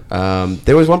listener.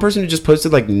 There was one person who just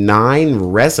posted like 9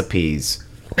 recipes,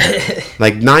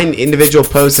 like 9 individual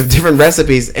posts of different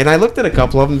recipes, and I looked at a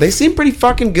couple of them. They seem pretty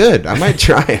fucking good. I might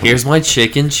try them. Here's my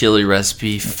chicken chili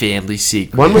recipe, family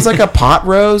secret. One was like a pot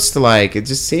roast. Like it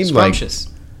just seemed like Scrumptious.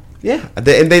 yeah. And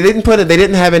they didn't put it. They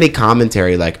didn't have any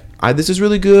commentary like this is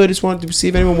really good. I just wanted to see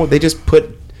if anyone. They just put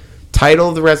title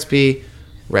of the recipe.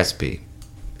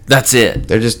 That's it.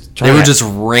 They're just They trying were to, just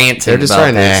ranting. they're just about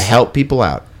trying this. to help people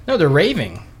out. No, they're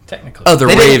raving. Technically. Oh, the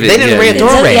They didn't- raving. they didn't yeah, rant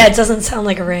yeah. or rave. Yeah, it doesn't sound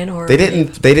like a rant or a They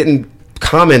rave. didn't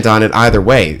comment on it either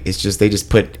way. It's just they just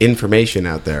put information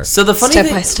out there. So the funny Step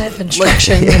thing, by step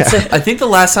instruction. That's it. I think the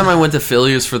last time I went to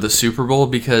Philly was for the Super Bowl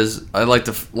because I like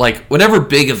to whenever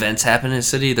big events happen in a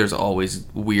city, there's always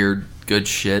weird, good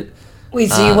shit. Wait,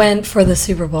 so you went for the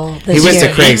Super Bowl this He went to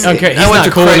year? Craig's. Okay, he's I went not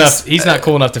to cool Craig's- enough. He's not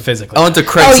cool enough to physically. I went to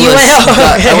Craigslist. you went-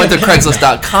 okay. I went to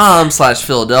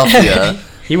Craigslist.com/Philadelphia.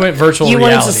 He went virtual You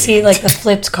reality. wanted to see like the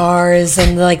flipped cars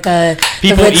and like the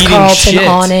People Ritz eating Carlton shit.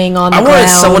 awning on the I ground. wanted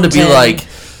someone to be and- like,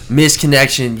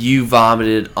 misconnection, you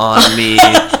vomited on me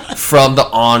from the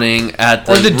awning at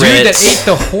the or the dude Ritz. that ate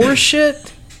the horse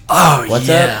shit. Oh, What's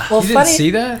yeah. that? well, You didn't funny.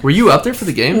 see that? Were you up there for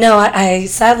the game? No, I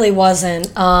sadly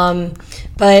wasn't.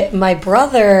 But my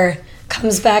brother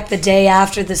comes back the day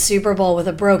after the Super Bowl with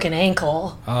a broken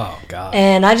ankle. Oh God.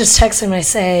 And I just text him and I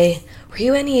say, were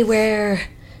you anywhere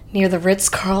near the Ritz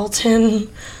Carlton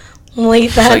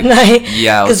late that like, night?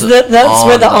 yeah, it was Because that's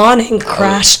where the on awning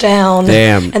crashed down.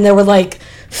 Damn. And there were like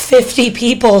 50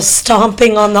 people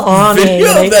stomping on the awning.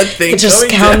 Video of and that thing it just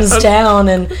coming comes down,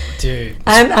 and Dude.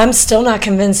 I'm still not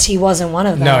convinced he wasn't one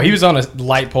of them. No, he was on a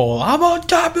light pole. I'm on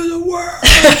top of the world.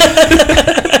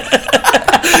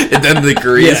 And then the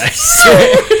grease.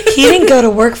 He didn't go to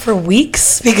work for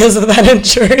weeks because of that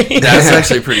injury. That's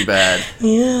actually pretty bad.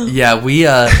 Yeah. Yeah, we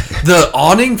the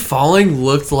awning falling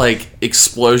looked like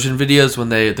explosion videos when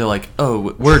they're like,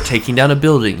 oh, we're taking down a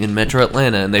building in Metro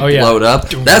Atlanta, and they blow it up.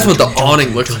 That's what the awning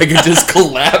looked like. It just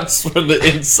collapsed from the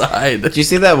inside. Did you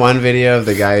see that one video of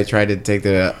the guy who tried to take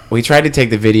the? We tried to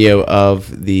take the video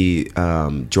of the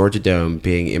Georgia Dome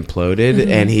being imploded,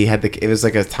 and he had it was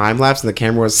like a time lapse, and the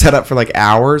camera was set up for like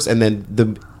hours, and then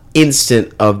the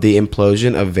instant of the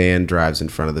implosion, a van drives in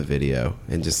front of the video,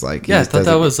 and just like I thought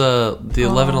that was the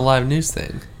 11 Alive news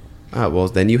thing. Oh well,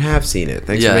 then you have seen it.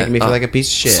 Thanks for making me feel like a piece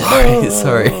of shit.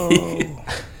 Sorry.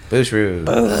 Booshroom.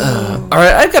 All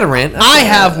right, I've got a rant. I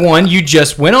have one. You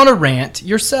just went on a rant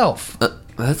yourself.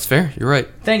 That's fair. You're right.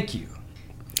 Thank you.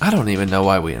 I don't even know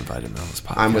why we invited him on this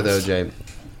podcast. I'm with OJ.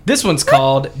 This one's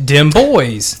called Dim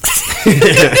Boys.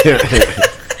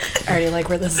 I already like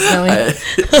where this is going.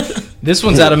 This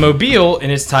one's out of Mobile, and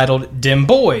it's titled Dim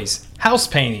Boys, House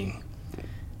Painting.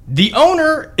 The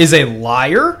owner is a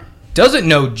liar, doesn't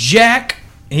know jack,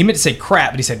 he meant to say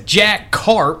crap, but he said jack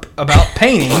carp about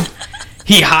painting.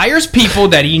 He hires people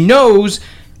that he knows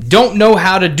don't know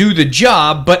how to do the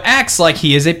job, but acts like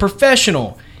he is a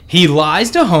professional. He lies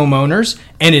to homeowners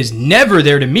and is never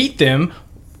there to meet them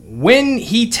when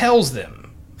he tells them.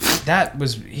 That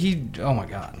was oh my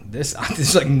god. There's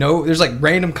like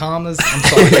random commas. I'm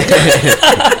sorry.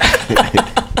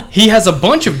 He has a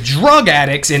bunch of drug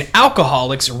addicts and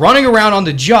alcoholics running around on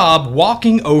the job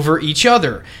walking over each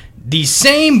other. These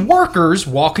same workers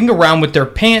walking around with their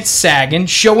pants sagging,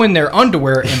 showing their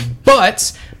underwear and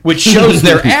butts, which shows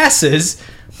their asses,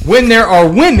 when there are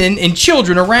women and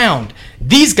children around.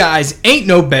 These guys ain't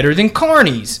no better than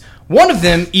carnies. One of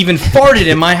them even farted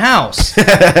in my house.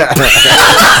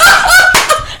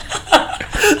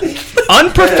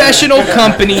 Unprofessional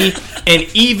company and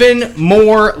even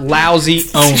more lousy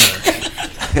owner.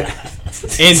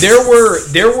 And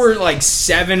there were like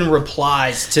 7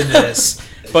 replies to this,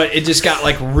 but it just got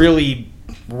like really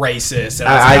racist. And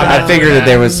I figured that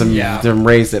there was some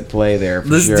race at play there.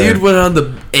 This dude went on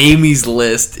the Amy's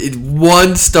list.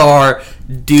 1 star,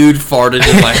 dude farted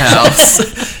in my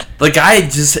house. Like, I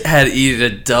just had eaten a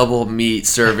double meat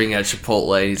serving at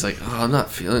Chipotle, and he's like, "Oh, I'm not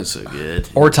feeling so good."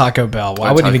 Or Taco Bell.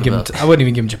 I wouldn't even give him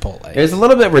Chipotle. It was a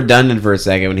little bit redundant for a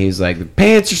second when he's like, "The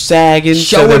pants are sagging,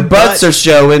 so Showing their butts are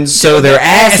showing, so their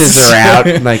asses are out."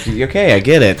 I'm like, okay, I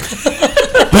get it.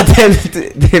 But then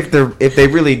if they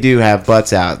really do have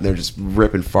butts out and they're just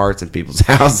ripping farts in people's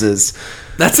houses,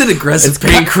 that's an aggressive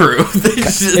paint crew.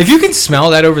 If you can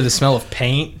smell that over the smell of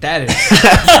paint, that is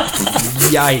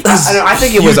yikes. I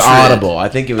think it was audible. I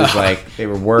think it was like they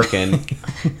were working.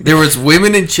 There was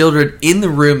women and children in the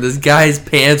room. This guy's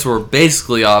pants were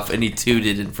basically off, and he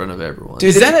tooted in front of everyone.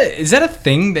 Dude, is that a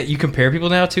thing that you compare people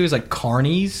now to? Is like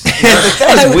carnies?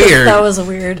 That was weird. That was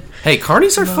weird. Hey,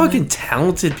 carnies are fucking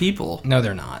talented people. No,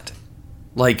 they're not.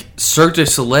 Like Cirque du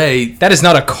Soleil. That is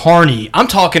not a carny. I'm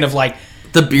talking of like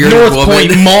the bearded North woman.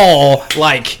 Point Mall,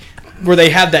 like where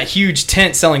they have that huge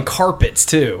tent selling carpets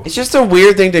too. It's just a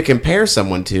weird thing to compare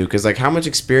someone to, because like, how much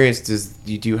experience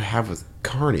do you have with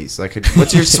carnies? Like,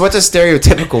 what's a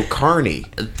stereotypical carny?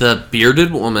 The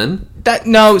bearded woman. That's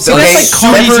like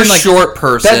carnies and like short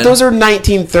person. Those are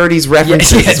 1930s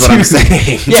references. Is what I'm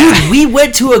saying. Yeah, dude, we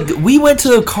went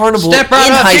to a carnival Step right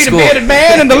in up, high see school. the bearded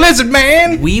man and the lizard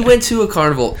man. We went to a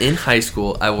carnival in high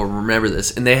school. I will remember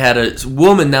this, and they had a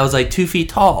woman that was like 2 feet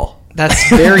tall. That's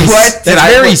very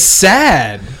very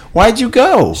sad. Why'd you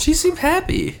go? She seemed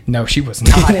happy. No, she was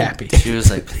not happy. She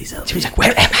was like, "Please help me." She was like,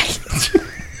 "Where am I?"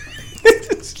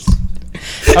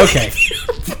 Okay.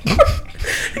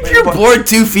 If you're born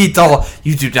 2 feet tall,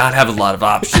 you do not have a lot of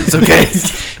options. Okay.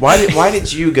 Why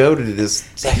did you go to this?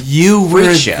 You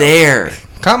were show? there.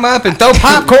 Come up and throw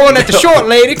popcorn at the short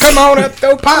lady. Come on up,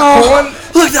 throw popcorn.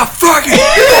 Look the fucking.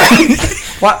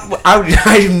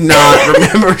 I do not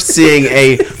remember seeing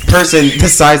a person the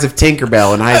size of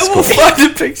Tinkerbell in high I school. will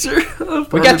find a picture.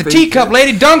 We got the teacup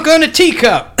lady. Dunk on the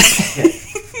teacup.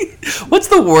 What's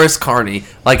the worst carny?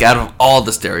 Like, out of all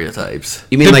the stereotypes,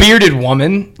 You mean The like bearded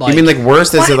woman. you mean like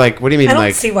worst? Is it like, what do you mean I don't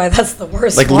like see why that's the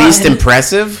worst. like one. least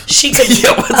impressive? She could.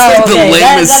 Yeah, what's like the lamest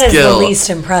that is skill? the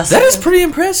least impressive. that is pretty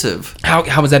impressive.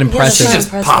 How was that impressive? Yeah, Just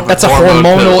impressive. popped That's a hormone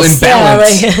hormonal pills.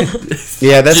 imbalance.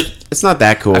 Yeah, like, Yeah, it's not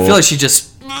that cool. I feel like she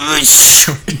just. I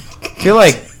feel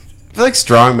like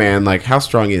strongman. Like, how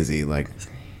strong is he? Like,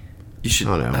 You should.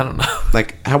 I don't know. I don't know.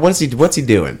 Like, what's he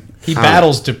doing? He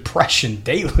battles depression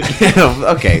daily.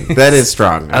 Okay, that is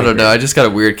strong. I don't know. I just got a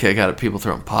weird kick out of people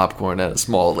throwing popcorn at a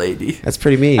small lady. That's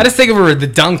pretty mean. I just think of her at the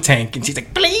dunk tank, and she's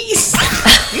like, please,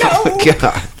 no. Oh,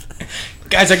 God.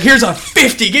 Guy's like, here's a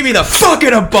 50. Give me the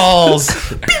bucket of balls.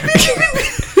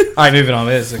 All right, moving on.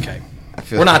 It's okay.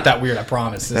 We're not that weird, I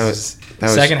promise. That was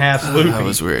second half loopy. That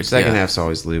was weird. Second half's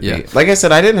always loopy. Yeah. Like I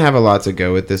said, I didn't have a lot to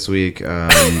go with this week.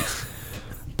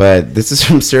 But this is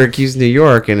from Syracuse, New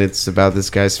York, and it's about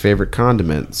this guy's favorite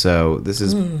condiment. So this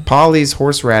is Polly's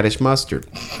horseradish mustard.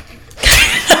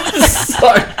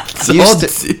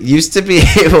 Used to be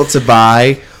able to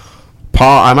buy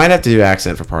I might have to do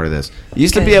accent for part of this.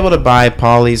 Used to be able to buy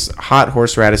Polly's hot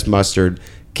horseradish mustard.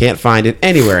 Can't find it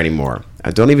anywhere anymore.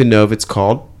 I don't even know if it's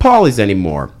called Polly's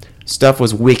anymore. Stuff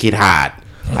was wicked hot.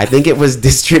 I think it was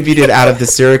distributed out of the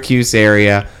Syracuse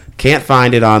area. Can't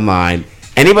find it online.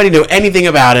 Anybody know anything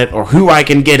about it or who I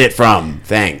can get it from?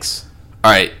 Thanks.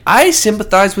 All right. I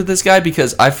sympathize with this guy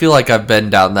because I feel like I've been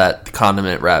down that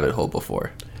condiment rabbit hole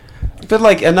before. But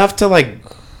like enough to like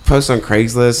post on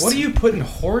Craigslist. What are you putting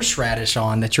horseradish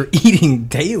on that you're eating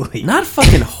daily? Not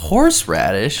fucking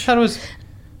horseradish. I thought it was...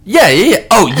 Yeah.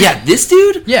 Oh, yeah, this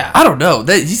dude? Yeah. I don't know.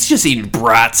 He's just eating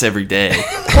brats every day.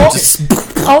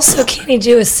 Also, can you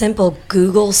do a simple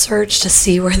Google search to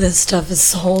see where this stuff is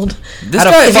sold? This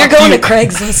guy, If you're going to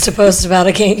Craigslist to post about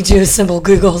it, can't you do a simple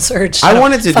Google search? I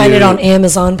wanted to find it on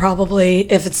Amazon probably,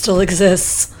 if it still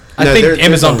exists. I think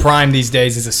Amazon Prime these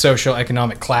days is a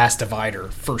socioeconomic class divider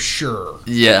for sure.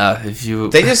 Yeah, if you...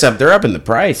 They're up in the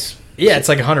price. Yeah, it's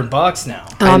like $100 now.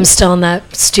 Oh, I'm still in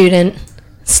that student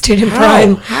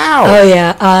Prime. How? Oh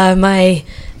yeah,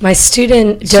 my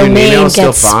student domain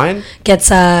gets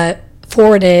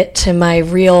forwarded to my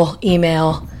real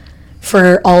email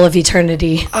for all of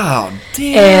eternity. Oh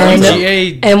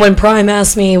damn! And when Prime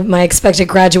asked me my expected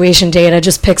graduation date, I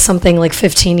just picked something like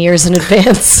 15 years in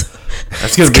advance.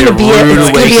 That's gonna be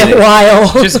a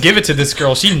while. Just give it to this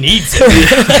girl. She needs it.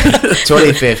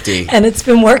 2050. And it's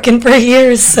been working for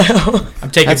years, so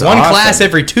I'm taking one class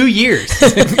every 2 years.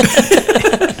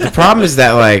 The problem is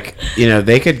that, like, you know,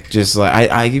 they could just,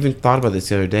 like, I even thought about this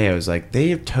the other day. I was like,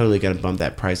 they are totally going to bump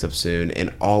that price up soon,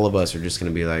 and all of us are just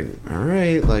going to be like, all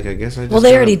right, like, I guess I just... Well,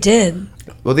 they already did.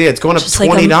 Well, yeah, it's going up Just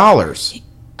 $20.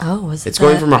 Oh, was it It's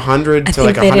going from 100 to,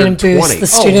 like, 120. I think they didn't boost the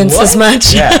students as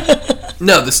much. Yeah.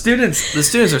 No, the students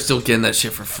are still getting that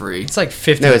shit for free. It's like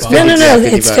 $50. No, it's $50. No,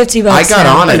 it's $50. I got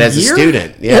now. on it as a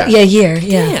student. Yeah. Yeah, year.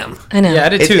 Yeah. Damn. I know. Yeah, I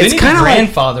did too. It's kind of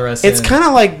grandfather us. It's kind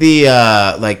of like the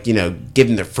like, you know,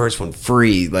 giving the first one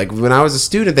free. Like when I was a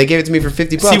student, they gave it to me for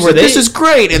 $50. See, where this is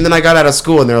great, and then I got out of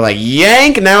school, and they're like,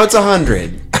 yank! Now it's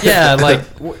 100. Yeah, like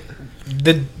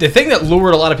the thing that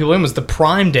lured a lot of people in was the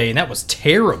Prime Day, and that was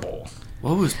terrible.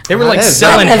 What was they were like that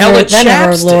selling hella that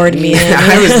never chapstick. lured me in.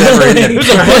 I was never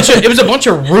into It was a bunch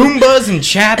of Roombas and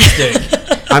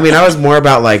chapstick. I mean, I was more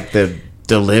about like the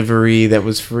delivery that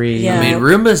was free. Yeah. I mean,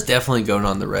 Roomba's definitely going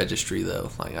on the registry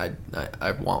though. Like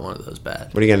I want one of those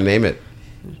bad. What are you gonna name it?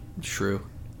 Shrew.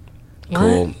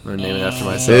 Cool. I'm gonna name it after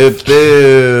myself.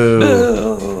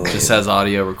 Boo. Just has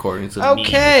audio recordings of me.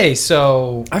 Okay,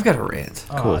 so I've got a rant.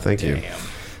 Cool. Thank you.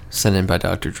 Sent in by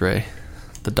Dr. Dre,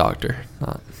 the doctor,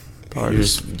 not the You're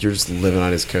artist. just living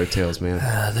on his coattails, man.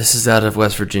 This is out of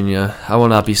West Virginia. I will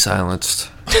not be silenced.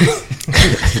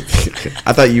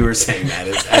 I thought you were saying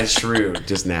that as shrew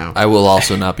just now. I will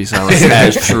also not be silenced.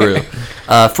 That is true.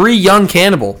 Free Young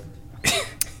Cannibal.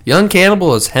 Young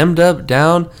Cannibal is hemmed up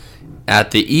down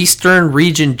at the Eastern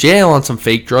Region Jail on some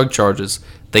fake drug charges.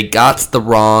 They got the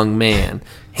wrong man.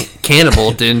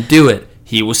 Cannibal didn't do it.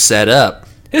 He was set up.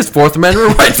 His Fourth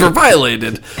Amendment rights were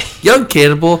violated. Young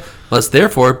Cannibal must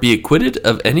therefore be acquitted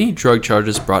of any drug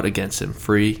charges brought against him.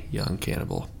 Free Young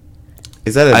Cannibal.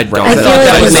 Is that a? I don't I know. feel like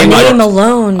That's his the name name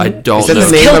alone. I don't Is that know.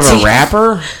 the name of a Guilty.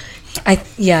 rapper? I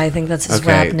think that's his Okay,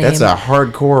 rap name. that's a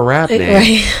hardcore rap name.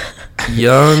 Right.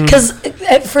 Young. Because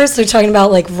at first they're talking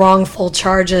about like wrongful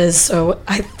charges, so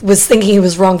I was thinking he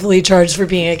was wrongfully charged for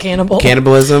being a cannibal.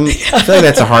 Cannibalism? I feel like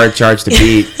that's a hard charge to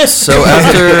beat. So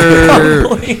after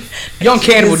Young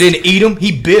Cannibal didn't eat him;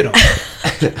 he bit him.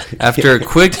 after a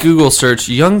quick Google search,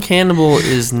 Young Cannibal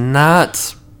is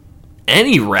not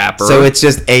any rapper. So it's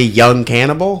just a young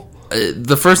cannibal?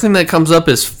 The first thing that comes up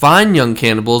is Fine Young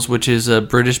Cannibals, which is a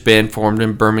British band formed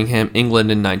in Birmingham, England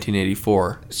in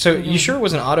 1984. So you sure it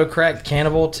was an autocrat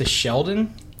cannibal to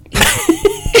Sheldon?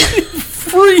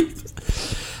 Free.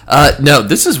 No,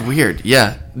 this is weird.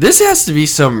 Yeah, this has to be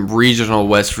some regional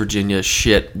West Virginia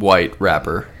shit white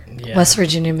rapper. Yeah. West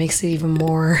Virginia makes it even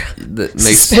more That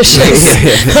makes suspicious.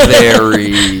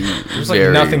 very, There's like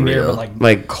very nothing there real. but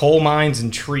Like- coal mines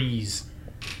and trees.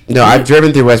 No, I've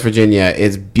driven through West Virginia.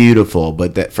 It's beautiful,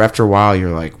 but for after a while,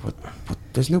 you're like, what?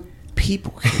 There's no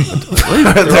people here.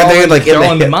 They're all in the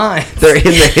hill- mines. They're in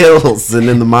the hills and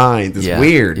in the mines. It's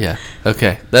weird. Yeah.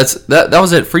 Okay. That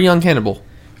was it. Free Young Cannibal.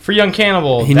 For Young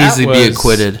Cannibal, He that needs to be was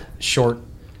acquitted. Short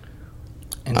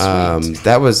and sweet.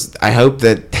 That was. I hope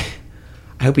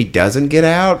he doesn't get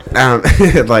out. I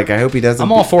hope he doesn't.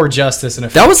 I'm all for justice and a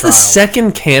fair That was trial. the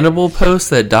second Cannibal post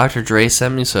that Dr. Dre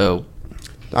sent me, so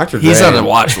Dr. Dre. he's on the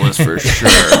watch list for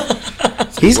sure.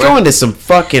 He's going to some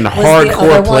fucking Was the hardcore other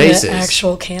one places. an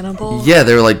actual cannibal? Yeah,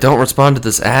 they were like, don't respond to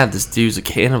this ad. This dude's a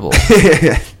cannibal.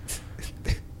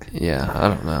 Yeah, I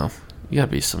don't know. You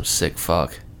gotta be some sick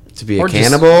fuck. To be a We're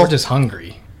cannibal. We're just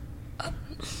hungry.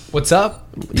 What's up?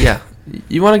 Yeah.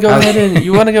 You want to go ahead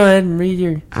and read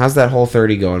your... How's that whole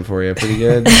 30 going for you? Pretty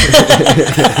good.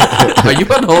 Are you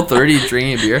on Whole 30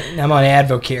 drinking a beer? I'm on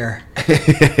Advocare.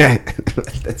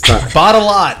 That's not. Bought a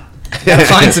lot. Gotta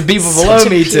find some people below Such a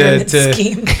me pyramid to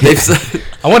scheme.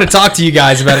 I want to talk to you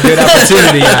guys about a good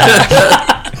opportunity.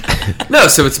 No,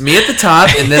 so it's me at the top,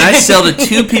 and then I sell to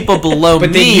two people below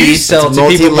But me. then you sell It's to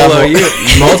people below you.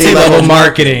 Multi-level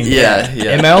marketing. Yeah.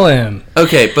 MLM.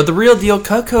 Okay, but the real deal,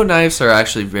 Cutco knives are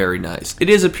actually very nice. It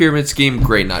is a pyramid scheme.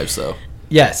 Great knives, though.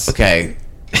 Yes. Okay.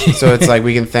 So it's like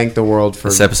we can thank the world for.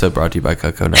 This episode brought to you by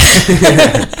Cutco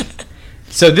knives.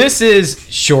 So this is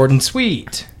short and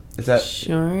sweet. Is that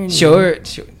Short.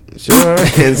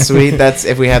 short and sweet? That's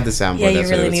if we had the soundboard. Yeah, you that's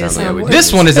what really it would need a sound like. soundboard.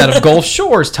 This one is out of Gulf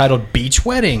Shores, titled Beach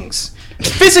Weddings. A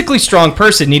physically strong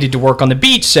person needed to work on the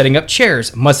beach setting up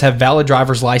chairs. Must have valid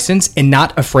driver's license and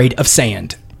not afraid of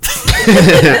sand.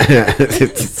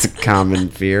 It's a common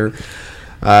fear.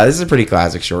 This is a pretty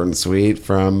classic short and sweet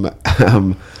from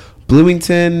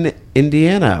Bloomington,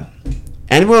 Indiana.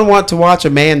 Anyone want to watch a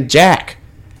man jack?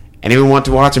 Anyone want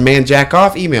to watch a man jack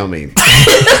off? Email me.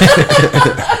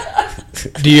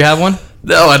 Do you have one?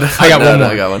 No, I got one more.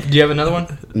 I got one. Do you have another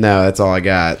one? No, that's all I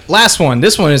got. Last one.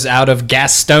 This one is out of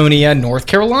Gastonia, North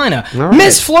Carolina. All right.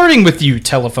 Miss flirting with you,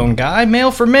 telephone guy,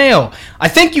 male for male. I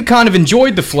think you kind of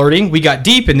enjoyed the flirting. We got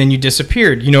deep and then you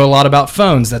disappeared. You know a lot about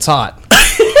phones. That's hot.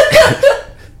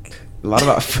 A lot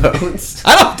about phones.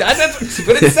 That's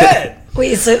what it said.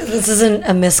 Wait, so this isn't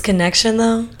a misconnection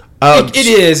though? Oh, It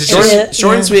is. It's Short, just-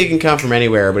 short and Yeah. sweet can come from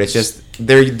anywhere, but it's just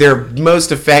they're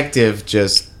most effective.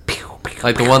 Just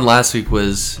Like the one last week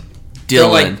was They're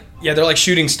Dylan. they're like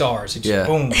shooting stars. It's just Yeah.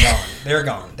 boom, gone. They're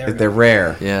gone. they're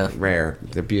rare. Yeah. rare.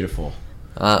 They're beautiful.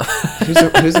 Uh,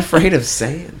 Who's afraid of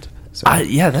sand? So,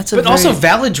 that's a But very, also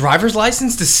valid driver's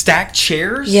license to stack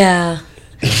chairs? Yeah.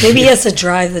 Maybe he has to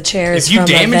drive the chairs If you from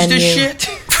damage a venue. this shit,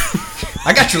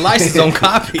 I got your license on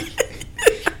copy.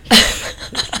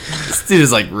 this dude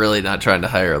is like really not trying to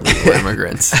hire illegal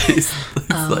immigrants. He's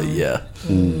like, yeah.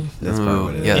 that's probably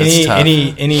what it is. Yeah, that's tough.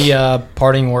 Any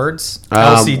parting words? Um,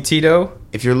 Elsie, Tito,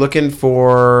 If you're looking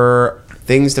for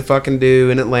things to fucking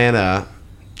do in Atlanta,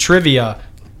 trivia,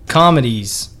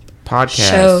 comedies.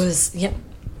 podcast. Shows. Yep.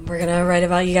 We're gonna write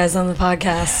about you guys on the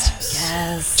podcast.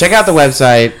 Yes. Check out the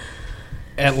website.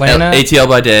 Atlanta. ATL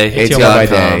by day. ATL by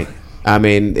ATL.com. day. I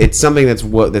mean, it's something that's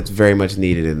very much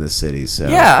needed in the city. So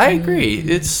Yeah, I agree.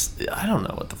 It's I don't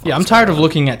know what the fuck. Yeah, I'm tired of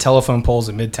looking at telephone poles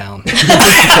in Midtown.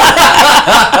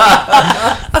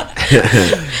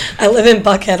 I live in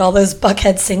Buckhead. All those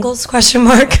Buckhead singles? Question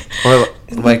mark. or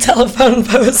like Telephone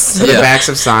posts. the Yeah. backs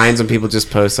of signs when people just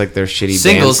post like their shitty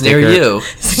singles band near sticker. you.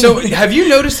 So, have you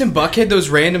noticed in Buckhead those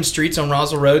random streets on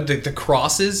Roswell Road, the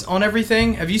crosses on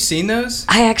everything? Have you seen those?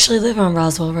 I actually live on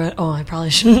Roswell Road. Oh, I probably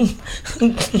shouldn't.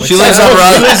 She lives on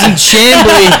She lives in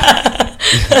Chambly.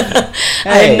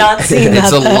 I have not seen that.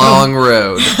 It's a though. long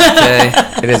road. Okay.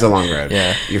 It is a long road.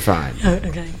 Yeah. You're fine. Oh,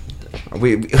 okay.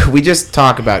 We just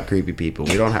talk about creepy people.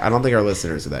 We don't. I don't think our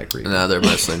listeners are that creepy. No, they're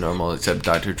mostly normal except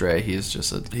Dr. Dre.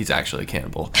 He's actually a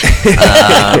cannibal.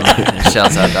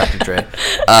 Shouts out Dr. Dre.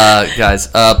 Guys,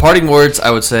 parting words,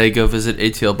 I would say go visit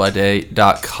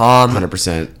atlbyday.com.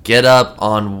 100%. Get up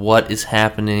on what is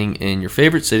happening in your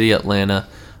favorite city, Atlanta.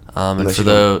 And Unless for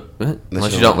you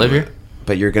unless you don't live here,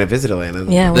 But you're gonna visit Atlanta.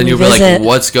 Yeah, when then you you'll be visit, like,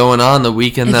 what's going on the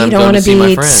weekend if that you I'm don't going want to to see my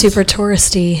be friends? super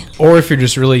touristy, Or if you're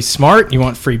just really smart, you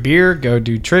want free beer, go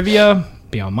do trivia,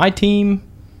 be on my team.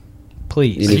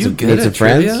 Please. You need you some, good need at some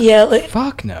friends. trivia? yeah. Like,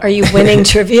 Fuck no. are you winning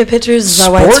trivia pictures? Is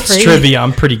that why it's Sports free? trivia,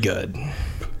 I'm pretty good.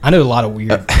 I know a lot of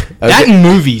weird. That okay. in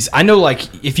movies, I know.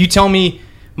 Like, if you tell me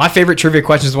my favorite trivia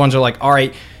questions, the ones are like, all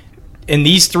right, in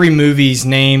these 3 movies,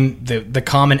 name the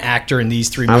common actor in these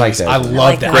 3 I like movies. that. I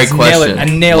love that. Great I nail question. it. I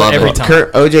nail Love it every it. time.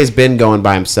 OJ's been going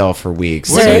by himself for weeks,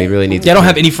 so he really needs. Yeah, I don't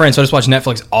have any friends, so I just watch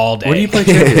Netflix all day. Where do you play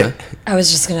trivia? I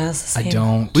was just gonna ask the same. I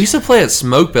don't. We used to play at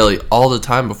Smoke Belly all the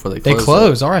time before they They closed.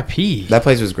 closed. R.I.P. That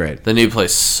place was great. The new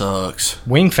place sucks.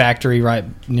 Wing Factory right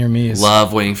near me is.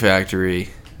 Love Wing Factory.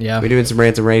 Yeah. We're doing some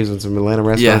rants and raves on some Atlanta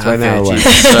Yeah, restaurants right now. or okay, what?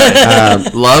 Jesus, sorry.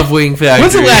 Love Wing Factory.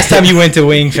 When's the last time you went to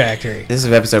Wing Factory? This is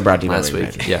an episode brought to you by Last Wing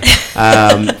week. Factory.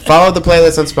 Yeah. Follow the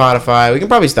playlist on Spotify. We can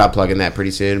probably stop plugging that pretty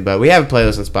soon, but we have a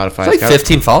playlist on Spotify. It's like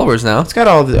 15 followers now. It's got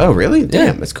all the. Oh, really?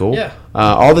 Damn, that's cool. Yeah.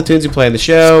 All the tunes we play in the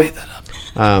show.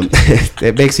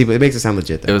 It makes it sound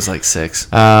legit It though. was like 6.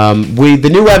 The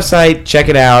new website, check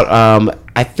it out.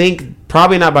 I think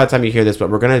probably not by the time you hear this,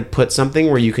 but we're gonna put something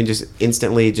where you can just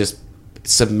instantly just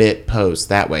submit posts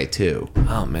that way too.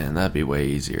 Oh man, that'd be way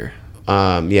easier.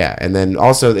 Yeah, and then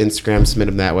also the Instagram, submit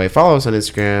them that way. Follow us on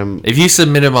Instagram. If you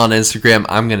submit them on Instagram,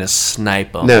 I'm gonna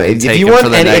snipe them. No, if you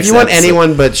want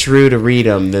anyone but Shrew to read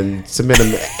them, then submit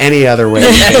them any other way you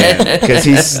can, because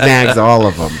he snags all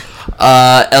of them.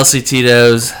 Elsie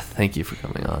Tito's, thank you for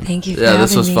coming on. Thank you for Yeah,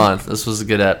 this having was me. fun. This was a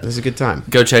good ep. This is a good time.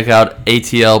 Go check out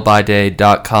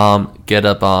atlbyday.com. Get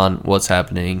up on what's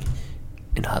happening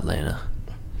in Atlanta.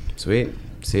 Sweet.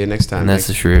 See you next time. And that's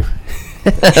the Shrew.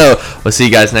 We'll see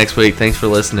you guys next week. Thanks for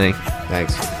listening.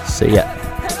 Thanks. See ya.